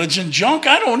Eastern religion junk.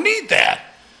 I don't need that.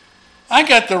 I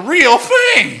got the real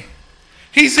thing.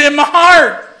 He's in my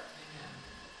heart.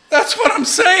 That's what I'm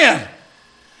saying.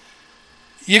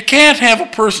 You can't have a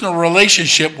personal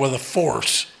relationship with a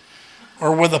force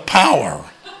or with a power.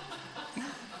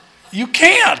 You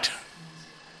can't.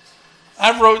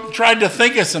 Tried to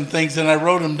think of some things and I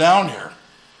wrote them down here.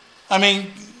 I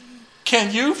mean,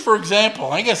 can you, for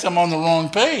example, I guess I'm on the wrong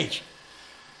page,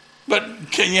 but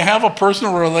can you have a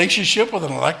personal relationship with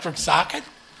an electric socket?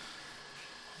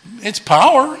 It's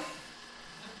power.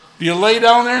 You lay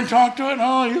down there and talk to it.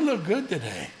 Oh, you look good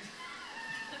today.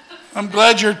 I'm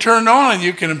glad you're turned on and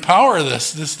you can empower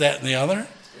this, that, and the other. It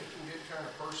can get kind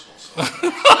of personal.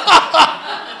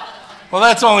 Well,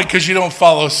 that's only because you don't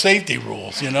follow safety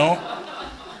rules, you know.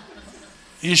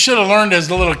 You should have learned as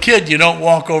a little kid you don't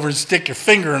walk over and stick your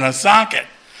finger in a socket.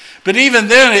 But even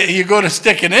then, you go to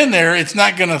stick it in there, it's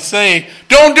not going to say,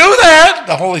 don't do that.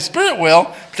 The Holy Spirit will,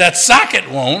 but that socket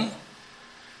won't.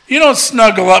 You don't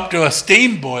snuggle up to a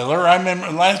steam boiler. I remember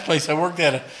the last place I worked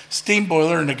at a steam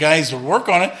boiler and the guys would work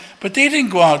on it, but they didn't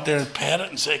go out there and pat it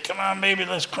and say, come on, baby,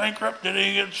 let's crank her up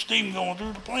today and get steam going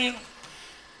through the plant.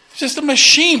 It's just a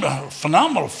machine, a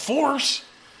phenomenal force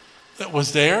that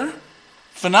was there.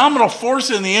 Phenomenal force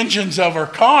in the engines of our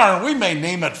car. We may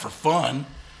name it for fun,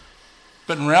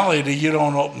 but in reality, you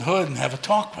don't open the hood and have a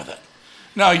talk with it.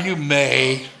 Now, you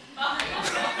may.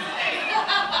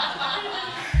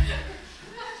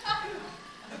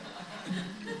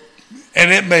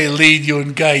 And it may lead you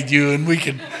and guide you, and we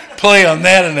can play on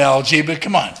that analogy, but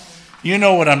come on. You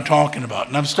know what I'm talking about.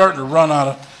 And I'm starting to run out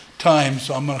of time,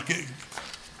 so I'm going to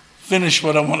finish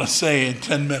what I want to say in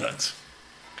 10 minutes.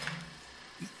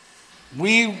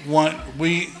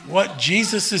 What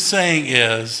Jesus is saying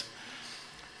is,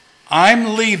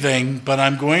 I'm leaving, but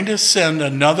I'm going to send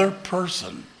another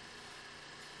person,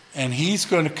 and he's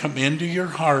going to come into your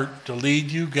heart to lead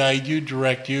you, guide you,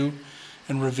 direct you,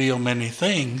 and reveal many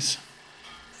things.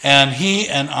 And he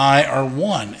and I are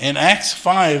one. In Acts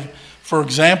 5, for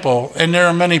example, and there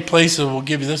are many places, we'll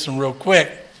give you this one real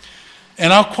quick,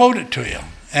 and I'll quote it to you.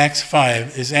 Acts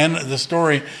 5 is the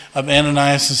story of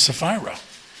Ananias and Sapphira.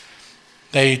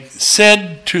 They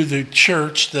said to the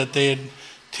church that they had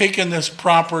taken this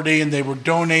property and they were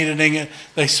donating it.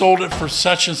 They sold it for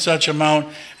such and such amount,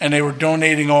 and they were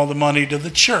donating all the money to the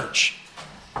church.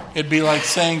 It'd be like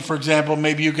saying, for example,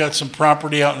 maybe you got some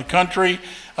property out in the country,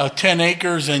 10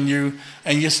 acres, and you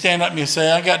stand up and you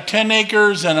say, I got 10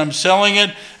 acres and I'm selling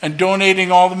it and donating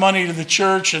all the money to the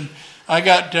church, and I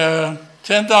got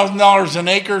 $10,000 an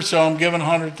acre, so I'm giving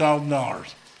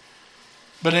 $100,000.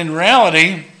 But in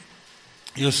reality,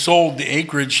 you sold the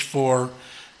acreage for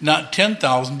not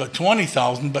 $10,000 but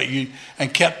 $20,000,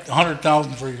 and kept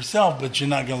 $100,000 for yourself, but you're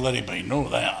not going to let anybody know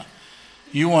that.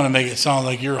 You want to make it sound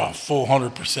like you're a full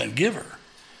 100% giver.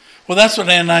 Well, that's what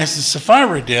Ananias and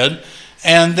Sapphira did,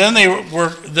 and then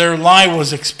their lie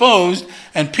was exposed,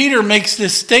 and Peter makes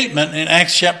this statement in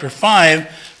Acts chapter 5.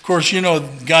 Of course, you know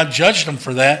God judged them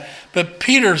for that, but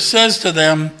Peter says to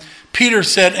them, Peter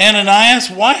said, Ananias,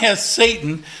 why has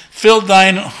Satan filled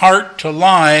thine heart to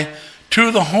lie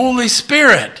to the Holy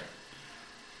Spirit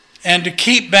and to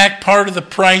keep back part of the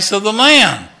price of the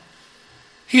land?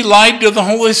 He lied to the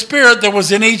Holy Spirit that was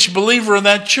in each believer in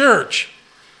that church.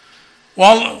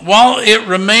 While it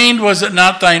remained, was it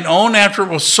not thine own? After it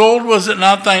was sold, was it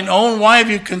not thine own? Why have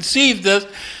you conceived this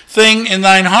thing in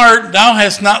thine heart? Thou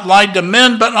hast not lied to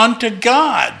men, but unto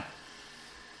God.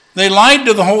 They lied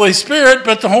to the Holy Spirit,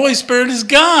 but the Holy Spirit is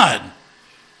God.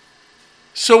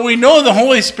 So we know the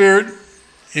Holy Spirit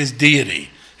is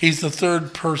deity. He's the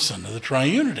third person of the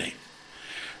triunity.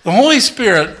 The Holy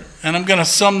Spirit, and I'm going to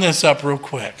sum this up real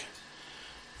quick.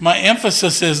 My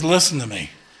emphasis is, listen to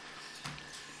me.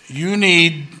 You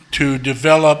need to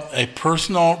develop a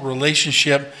personal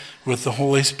relationship with the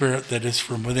Holy Spirit that is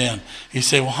from within. You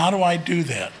say, well, how do I do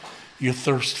that? You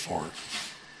thirst for it.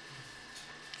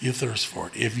 You thirst for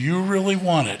it. If you really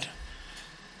want it,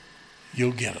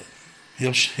 you'll get it.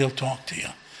 He'll talk to you.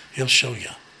 He'll show you.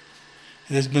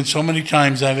 There's been so many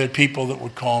times I've had people that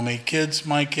would call me, kids,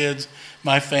 my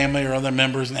family or other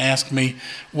members, and ask me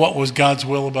what was God's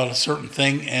will about a certain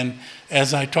thing. And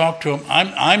as I talk to them,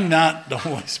 I'm not the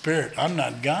Holy Spirit. I'm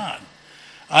not God.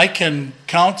 I can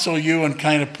counsel you and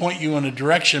kind of point you in a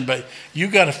direction, but you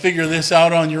got to figure this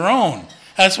out on your own.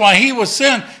 That's why he was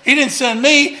sent. He didn't send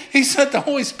me. He sent the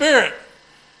Holy Spirit.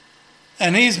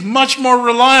 And he's much more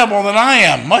reliable than I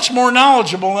am, much more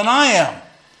knowledgeable than I am.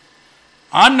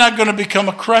 I'm not going to become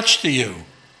a crutch to you.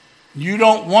 You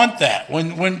don't want that.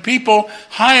 When people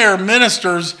hire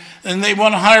ministers and they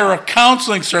want to hire a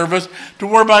counseling service to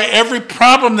whereby every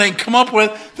problem they come up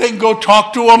with, they can go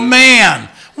talk to a man.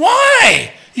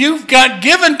 Why? You've got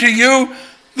given to you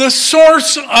the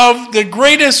source of the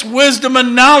greatest wisdom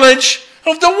and knowledge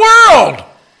of the world.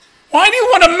 Why do you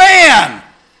want a man?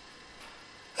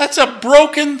 That's a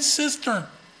broken cistern,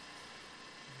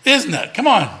 isn't it? Come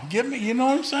on, give me, you know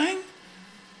what I'm saying?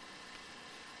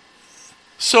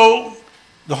 So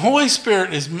the Holy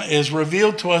Spirit is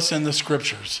revealed to us in the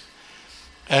Scriptures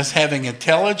as having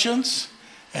intelligence,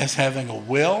 as having a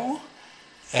will,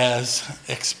 as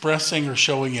expressing or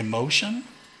showing emotion.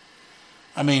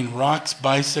 I mean, rocks,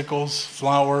 bicycles,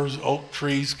 flowers, oak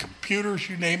trees, computers,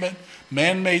 you name it,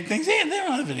 man-made things. They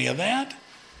don't have any of that.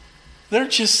 They're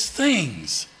just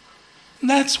things. And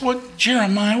that's what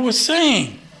Jeremiah was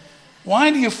saying.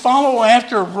 Why do you follow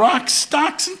after rocks,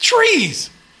 stocks, and trees?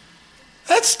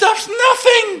 That stuff's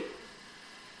nothing.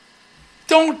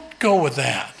 Don't go with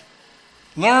that.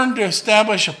 Learn to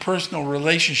establish a personal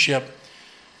relationship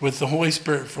with the Holy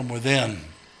Spirit from within.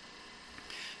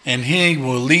 And he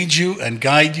will lead you and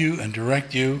guide you and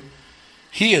direct you.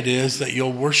 He it is that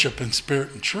you'll worship in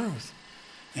spirit and truth.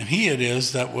 And he it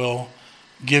is that will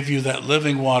give you that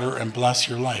living water and bless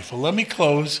your life. Well, let me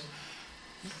close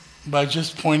by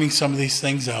just pointing some of these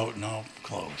things out, and I'll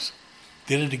close.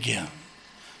 Did it again.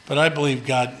 But I believe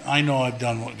God, I know I've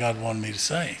done what God wanted me to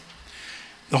say.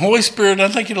 The Holy Spirit,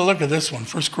 I'd like you to look at this one,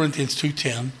 1 Corinthians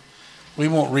 2:10. We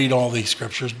won't read all these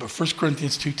scriptures, but 1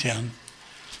 Corinthians 2:10.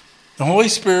 The Holy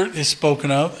Spirit is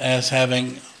spoken of as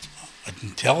having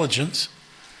intelligence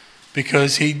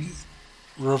because he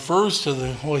refers to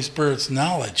the Holy Spirit's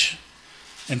knowledge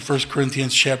in 1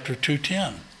 Corinthians chapter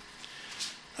 2:10.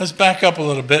 Let's back up a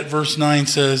little bit. Verse 9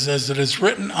 says, as it is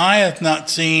written, eye hath not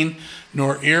seen,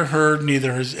 nor ear heard,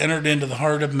 neither has entered into the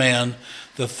heart of man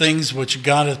the things which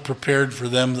God hath prepared for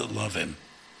them that love him.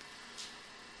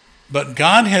 But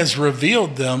God has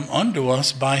revealed them unto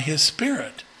us by his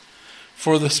Spirit.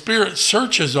 For the Spirit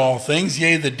searches all things,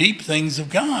 yea, the deep things of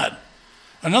God.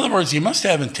 In other words, you must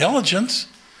have intelligence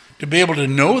to be able to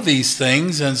know these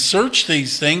things and search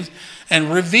these things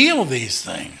and reveal these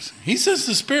things. He says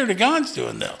the Spirit of God's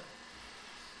doing that.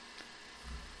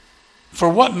 For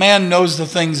what man knows the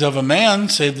things of a man,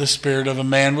 save the spirit of a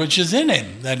man which is in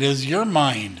him? That is your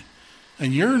mind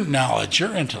and your knowledge,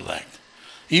 your intellect.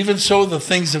 Even so, the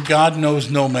things of God knows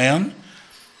no man,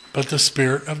 but the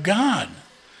Spirit of God.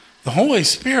 The Holy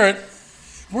Spirit,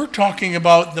 we're talking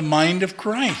about the mind of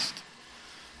Christ.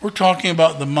 We're talking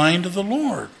about the mind of the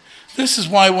Lord. This is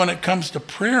why when it comes to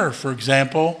prayer, for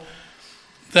example,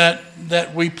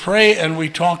 that we pray and we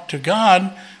talk to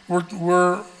God,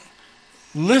 we're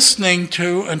listening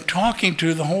to and talking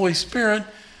to the Holy Spirit.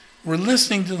 We're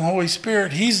listening to the Holy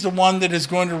Spirit. He's the one that is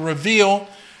going to reveal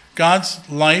God's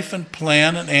life and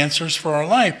plan and answers for our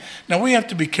life. Now we have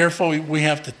to be careful. We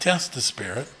have to test the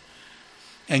Spirit.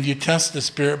 And you test the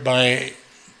Spirit by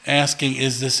asking,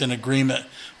 is this in agreement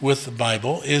with the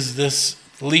Bible? Is this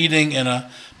leading in a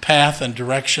path and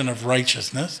direction of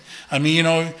righteousness? I mean, you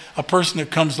know, a person that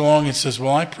comes along and says,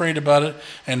 well, I prayed about it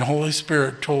and the Holy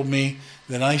Spirit told me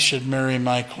that I should marry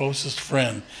my closest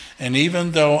friend. And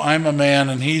even though I'm a man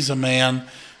and he's a man,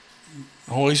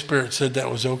 the Holy Spirit said that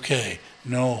was okay.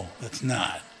 No, that's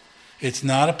not. It's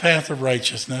not a path of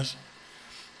righteousness,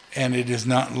 and it is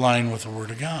not in line with the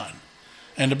Word of God.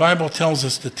 And the Bible tells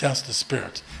us to test the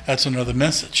spirits. That's another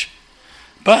message.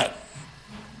 But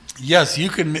yes, you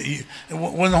can.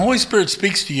 When the Holy Spirit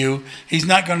speaks to you, he's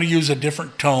not going to use a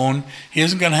different tone. He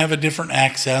isn't going to have a different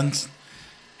accent.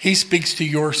 He speaks to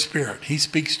your spirit. He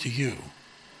speaks to you.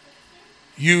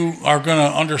 You are going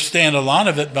to understand a lot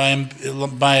of it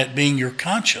by it being your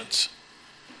conscience.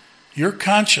 Your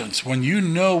conscience, when you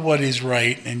know what is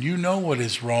right and you know what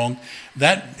is wrong,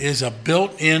 that is a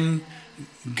built-in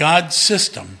God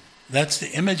system. That's the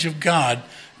image of God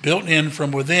built in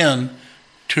from within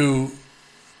to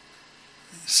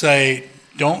say,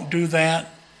 don't do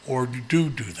that or do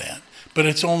that. But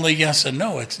it's only yes and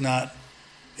no. It's not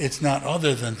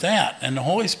other than that. And the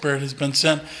Holy Spirit has been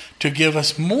sent to give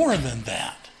us more than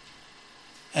that.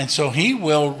 And so he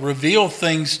will reveal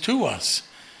things to us,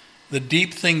 the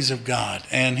deep things of God.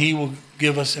 And he will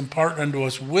give us, impart unto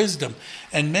us wisdom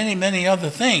and many, many other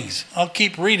things. I'll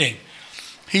keep reading.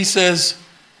 He says,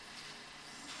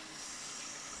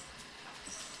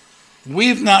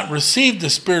 We've not received the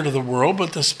spirit of the world,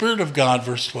 but the Spirit of God,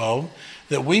 verse 12,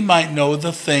 that we might know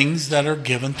the things that are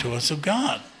given to us of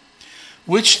God.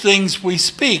 Which things we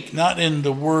speak, not in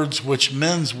the words which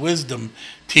men's wisdom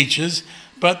teaches,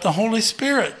 but the Holy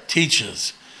Spirit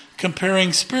teaches,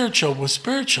 comparing spiritual with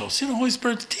spiritual. See, the Holy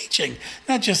Spirit's teaching,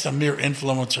 not just a mere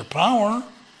influence or power.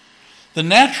 The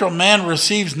natural man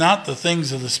receives not the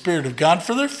things of the Spirit of God,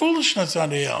 for they're foolishness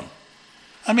unto him.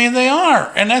 I mean, they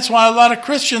are. And that's why a lot of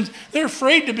Christians, they're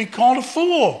afraid to be called a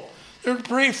fool. They're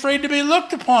afraid to be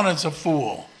looked upon as a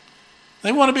fool.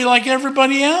 They want to be like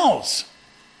everybody else.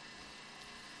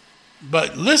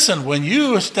 But listen, when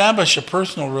you establish a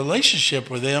personal relationship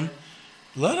with him,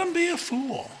 let him be a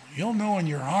fool. You'll know in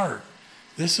your heart,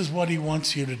 this is what he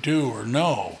wants you to do or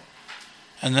know.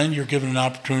 And then you're given an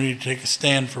opportunity to take a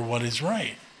stand for what is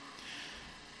right.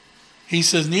 He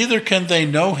says, neither can they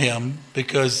know him,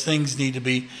 because things need to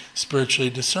be spiritually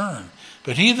discerned.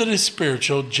 But he that is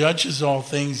spiritual judges all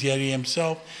things, yet he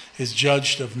himself is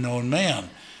judged of no man.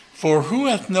 For who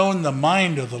hath known the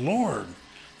mind of the Lord,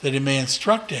 that he may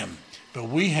instruct him? But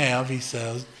we have, he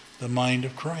says, the mind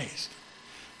of Christ.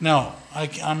 Now,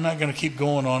 I'm not going to keep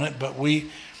going on it, but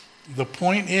the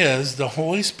point is, the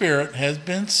Holy Spirit has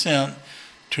been sent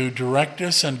to direct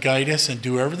us and guide us and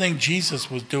do everything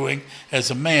Jesus was doing as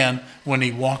a man when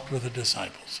he walked with the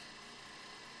disciples.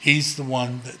 He's the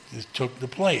one that took the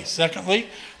place. Secondly,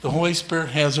 the Holy Spirit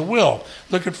has a will.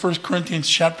 Look at 1 Corinthians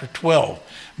chapter 12.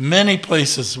 Many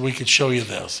places we could show you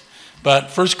this. But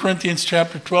 1 Corinthians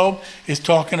chapter 12 is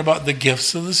talking about the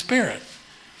gifts of the Spirit.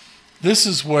 This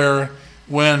is where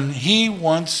when he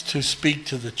wants to speak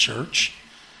to the church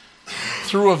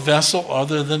through a vessel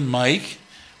other than Mike,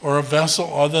 or a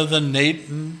vessel other than Nate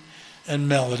and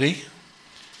Melody,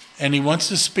 and he wants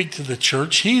to speak to the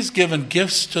church, he's given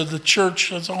gifts to the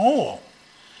church as a whole.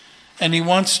 And he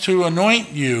wants to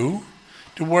anoint you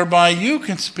to whereby you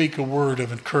can speak a word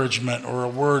of encouragement or a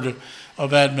word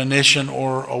of admonition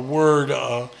or a word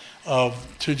of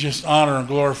to just honor and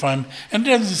glorify him. And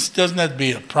it doesn't have to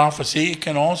be a prophecy. It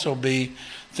can also be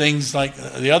things like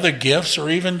the other gifts, or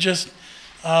even just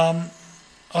a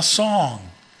song,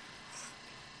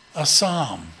 a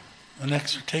psalm, an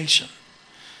exhortation.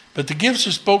 But the gifts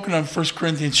are spoken of in 1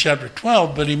 Corinthians chapter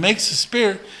 12, but he makes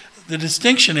the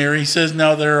distinction here. He says,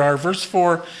 now there are, verse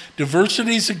 4,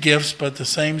 diversities of gifts, but the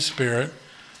same Spirit.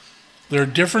 There are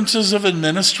differences of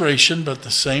administration, but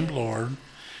the same Lord.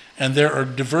 And there are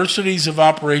diversities of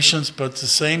operations, but the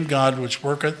same God which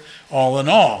worketh all in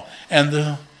all. And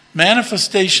the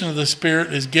manifestation of the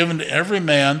Spirit is given to every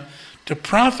man to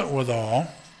profit withal.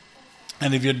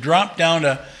 And if you drop down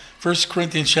to 1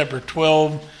 Corinthians chapter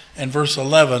 12 and verse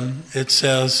 11, it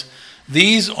says,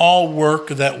 these all work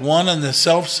that one and the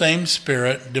selfsame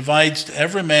Spirit divides to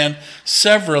every man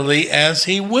severally as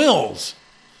he wills.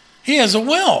 He has a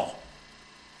will.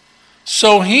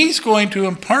 So he's going to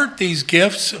impart these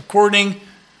gifts according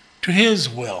to his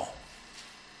will.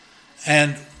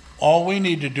 And all we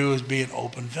need to do is be an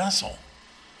open vessel.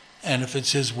 And if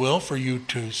it's his will for you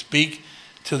to speak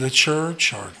to the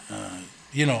church or,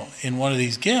 in one of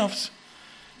these gifts,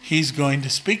 he's going to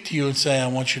speak to you and say, I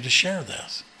want you to share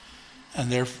this.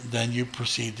 And then you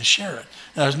proceed to share it.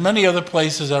 Now, there's many other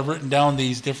places I've written down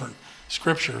these different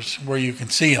scriptures where you can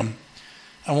see them.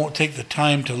 I won't take the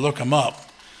time to look them up.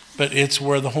 But it's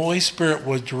where the Holy Spirit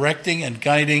was directing and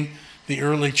guiding the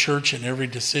early church in every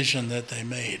decision that they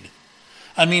made.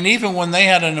 I mean, even when they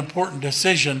had an important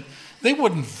decision, they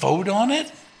wouldn't vote on it.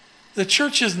 The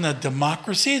church isn't a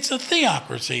democracy, it's a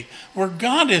theocracy where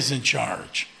God is in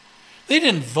charge. They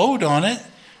didn't vote on it.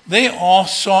 They all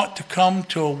sought to come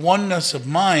to a oneness of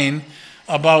mind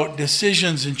about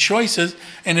decisions and choices.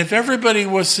 And if everybody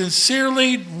was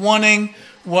sincerely wanting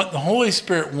what the Holy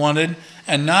Spirit wanted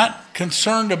and not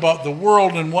concerned about the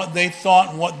world and what they thought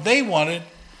and what they wanted,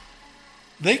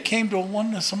 they came to a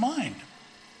oneness of mind.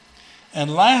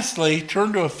 And lastly,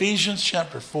 turn to Ephesians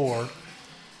chapter 4,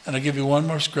 and I'll give you one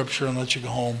more scripture and let you go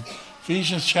home.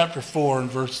 Ephesians chapter 4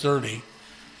 and verse 30.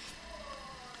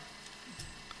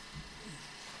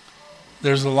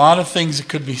 There's a lot of things that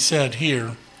could be said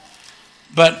here,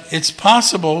 but it's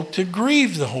possible to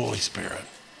grieve the Holy Spirit.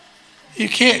 You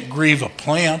can't grieve a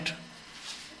plant.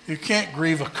 You can't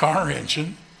grieve a car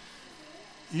engine.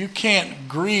 You can't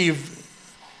grieve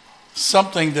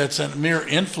something that's a mere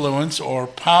influence or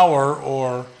power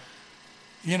or,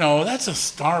 that's a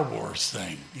Star Wars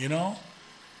thing,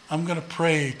 I'm going to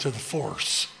pray to the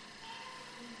Force.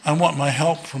 I want my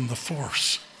help from the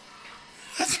Force.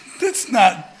 This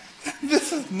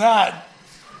is not.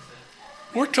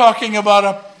 We're talking about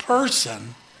a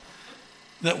person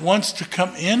that wants to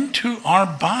come into our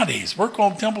bodies. We're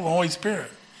called temple of the Holy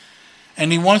Spirit.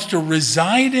 And he wants to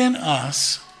reside in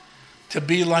us to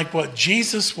be like what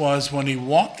Jesus was when he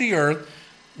walked the earth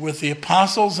with the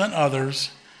apostles and others,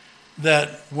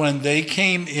 that when they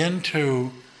came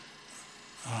into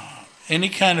any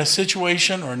kind of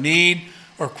situation or need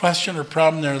or question or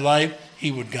problem in their life,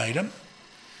 he would guide them.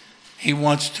 He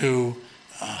wants to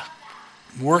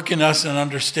work in us an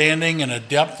understanding and a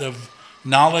depth of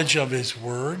knowledge of his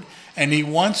word. And he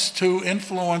wants to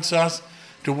influence us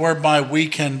to whereby we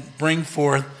can bring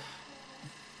forth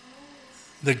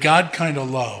the God kind of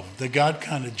love, the God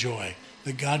kind of joy,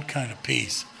 the God kind of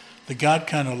peace, the God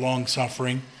kind of long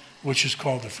suffering, which is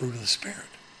called the fruit of the Spirit.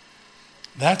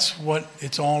 That's what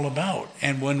it's all about.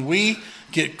 And when we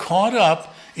get caught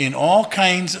up in all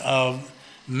kinds of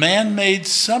man-made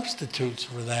substitutes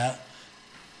for that,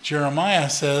 Jeremiah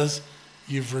says,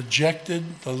 you've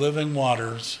rejected the living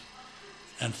waters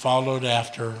and followed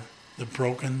after the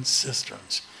broken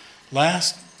cisterns.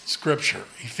 Last scripture,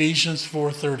 Ephesians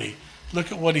 4:30.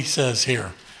 Look at what he says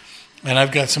here. And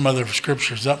I've got some other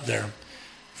scriptures up there.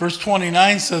 Verse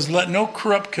 29 says, let no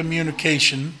corrupt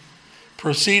communication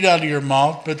proceed out of your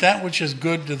mouth, but that which is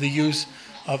good to the use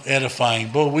of edifying.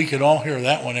 Boy, we could all hear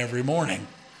that one every morning.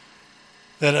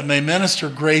 That it may minister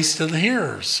grace to the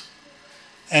hearers.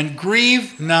 And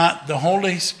grieve not the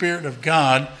Holy Spirit of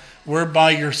God,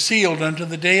 whereby you're sealed unto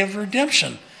the day of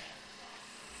redemption.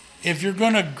 If you're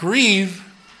going to grieve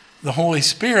the Holy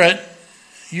Spirit,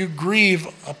 you grieve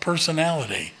a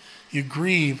personality. You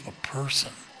grieve a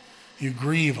person. You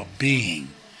grieve a being.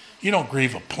 You don't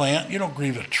grieve a plant. You don't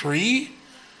grieve a tree.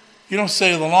 You don't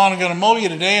say, the lawn, I'm going to mow you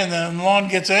today, and then the lawn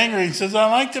gets angry and says, I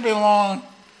like to be lawn.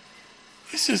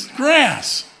 It's just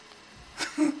grass.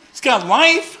 It's got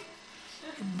life.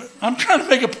 I'm trying to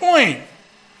make a point.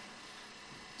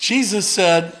 Jesus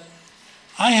said,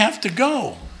 I have to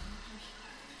go.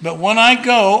 But when I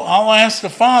go, I'll ask the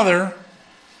Father,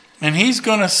 and he's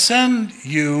going to send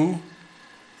you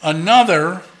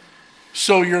another,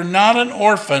 so you're not an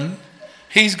orphan.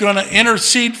 He's going to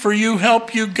intercede for you,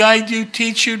 help you, guide you,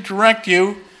 teach you, direct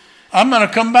you. I'm going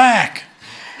to come back.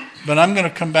 But I'm going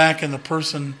to come back in the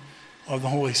person of the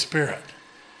Holy Spirit.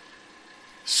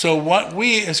 So what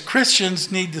we as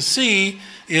Christians need to see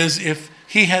is, if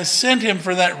he has sent him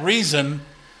for that reason,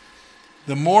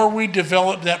 the more we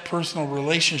develop that personal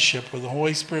relationship with the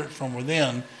Holy Spirit from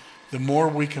within, the more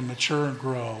we can mature and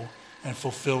grow and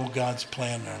fulfill God's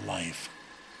plan in our life.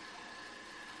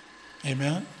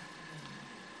 Amen?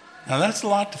 Now that's a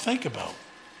lot to think about.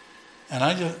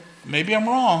 And maybe I'm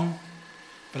wrong,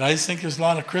 but I just think there's a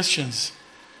lot of Christians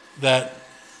that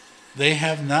they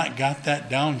have not got that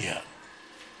down yet.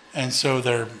 And so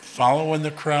they're following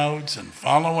the crowds and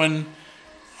following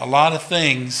a lot of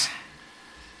things,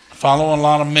 following a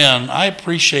lot of men. I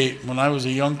appreciate when I was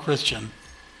a young Christian,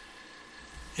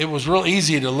 it was real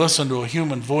easy to listen to a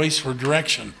human voice for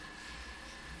direction.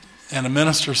 And a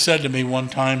minister said to me one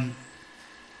time,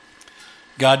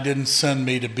 God didn't send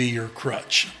me to be your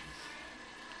crutch.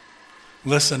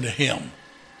 Listen to him.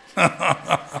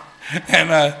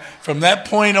 And from that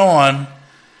point on,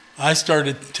 I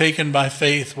started taking by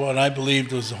faith what I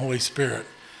believed was the Holy Spirit.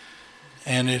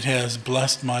 And it has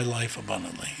blessed my life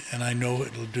abundantly. And I know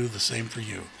it will do the same for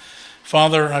you.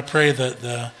 Father, I pray that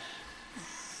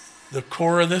the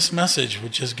core of this message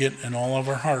would just get in all of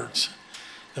our hearts.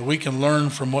 That we can learn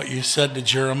from what you said to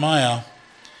Jeremiah,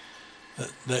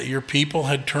 that your people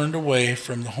had turned away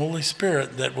from the Holy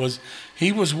Spirit,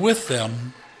 he was with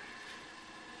them,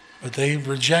 but they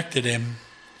rejected him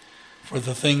for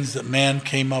the things that men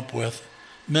came up with.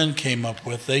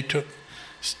 They took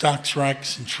stocks,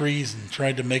 rocks, and trees and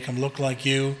tried to make them look like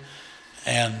you,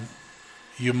 and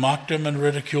you mocked them and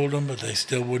ridiculed them, but they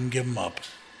still wouldn't give them up.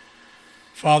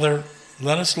 Father,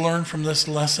 let us learn from this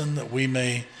lesson that we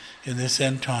may, in this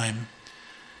end time,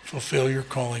 fulfill your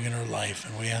calling in our life.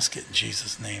 And we ask it in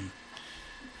Jesus' name.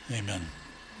 Amen.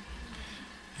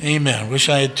 Amen. Wish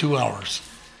I had 2 hours.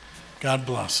 God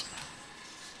bless.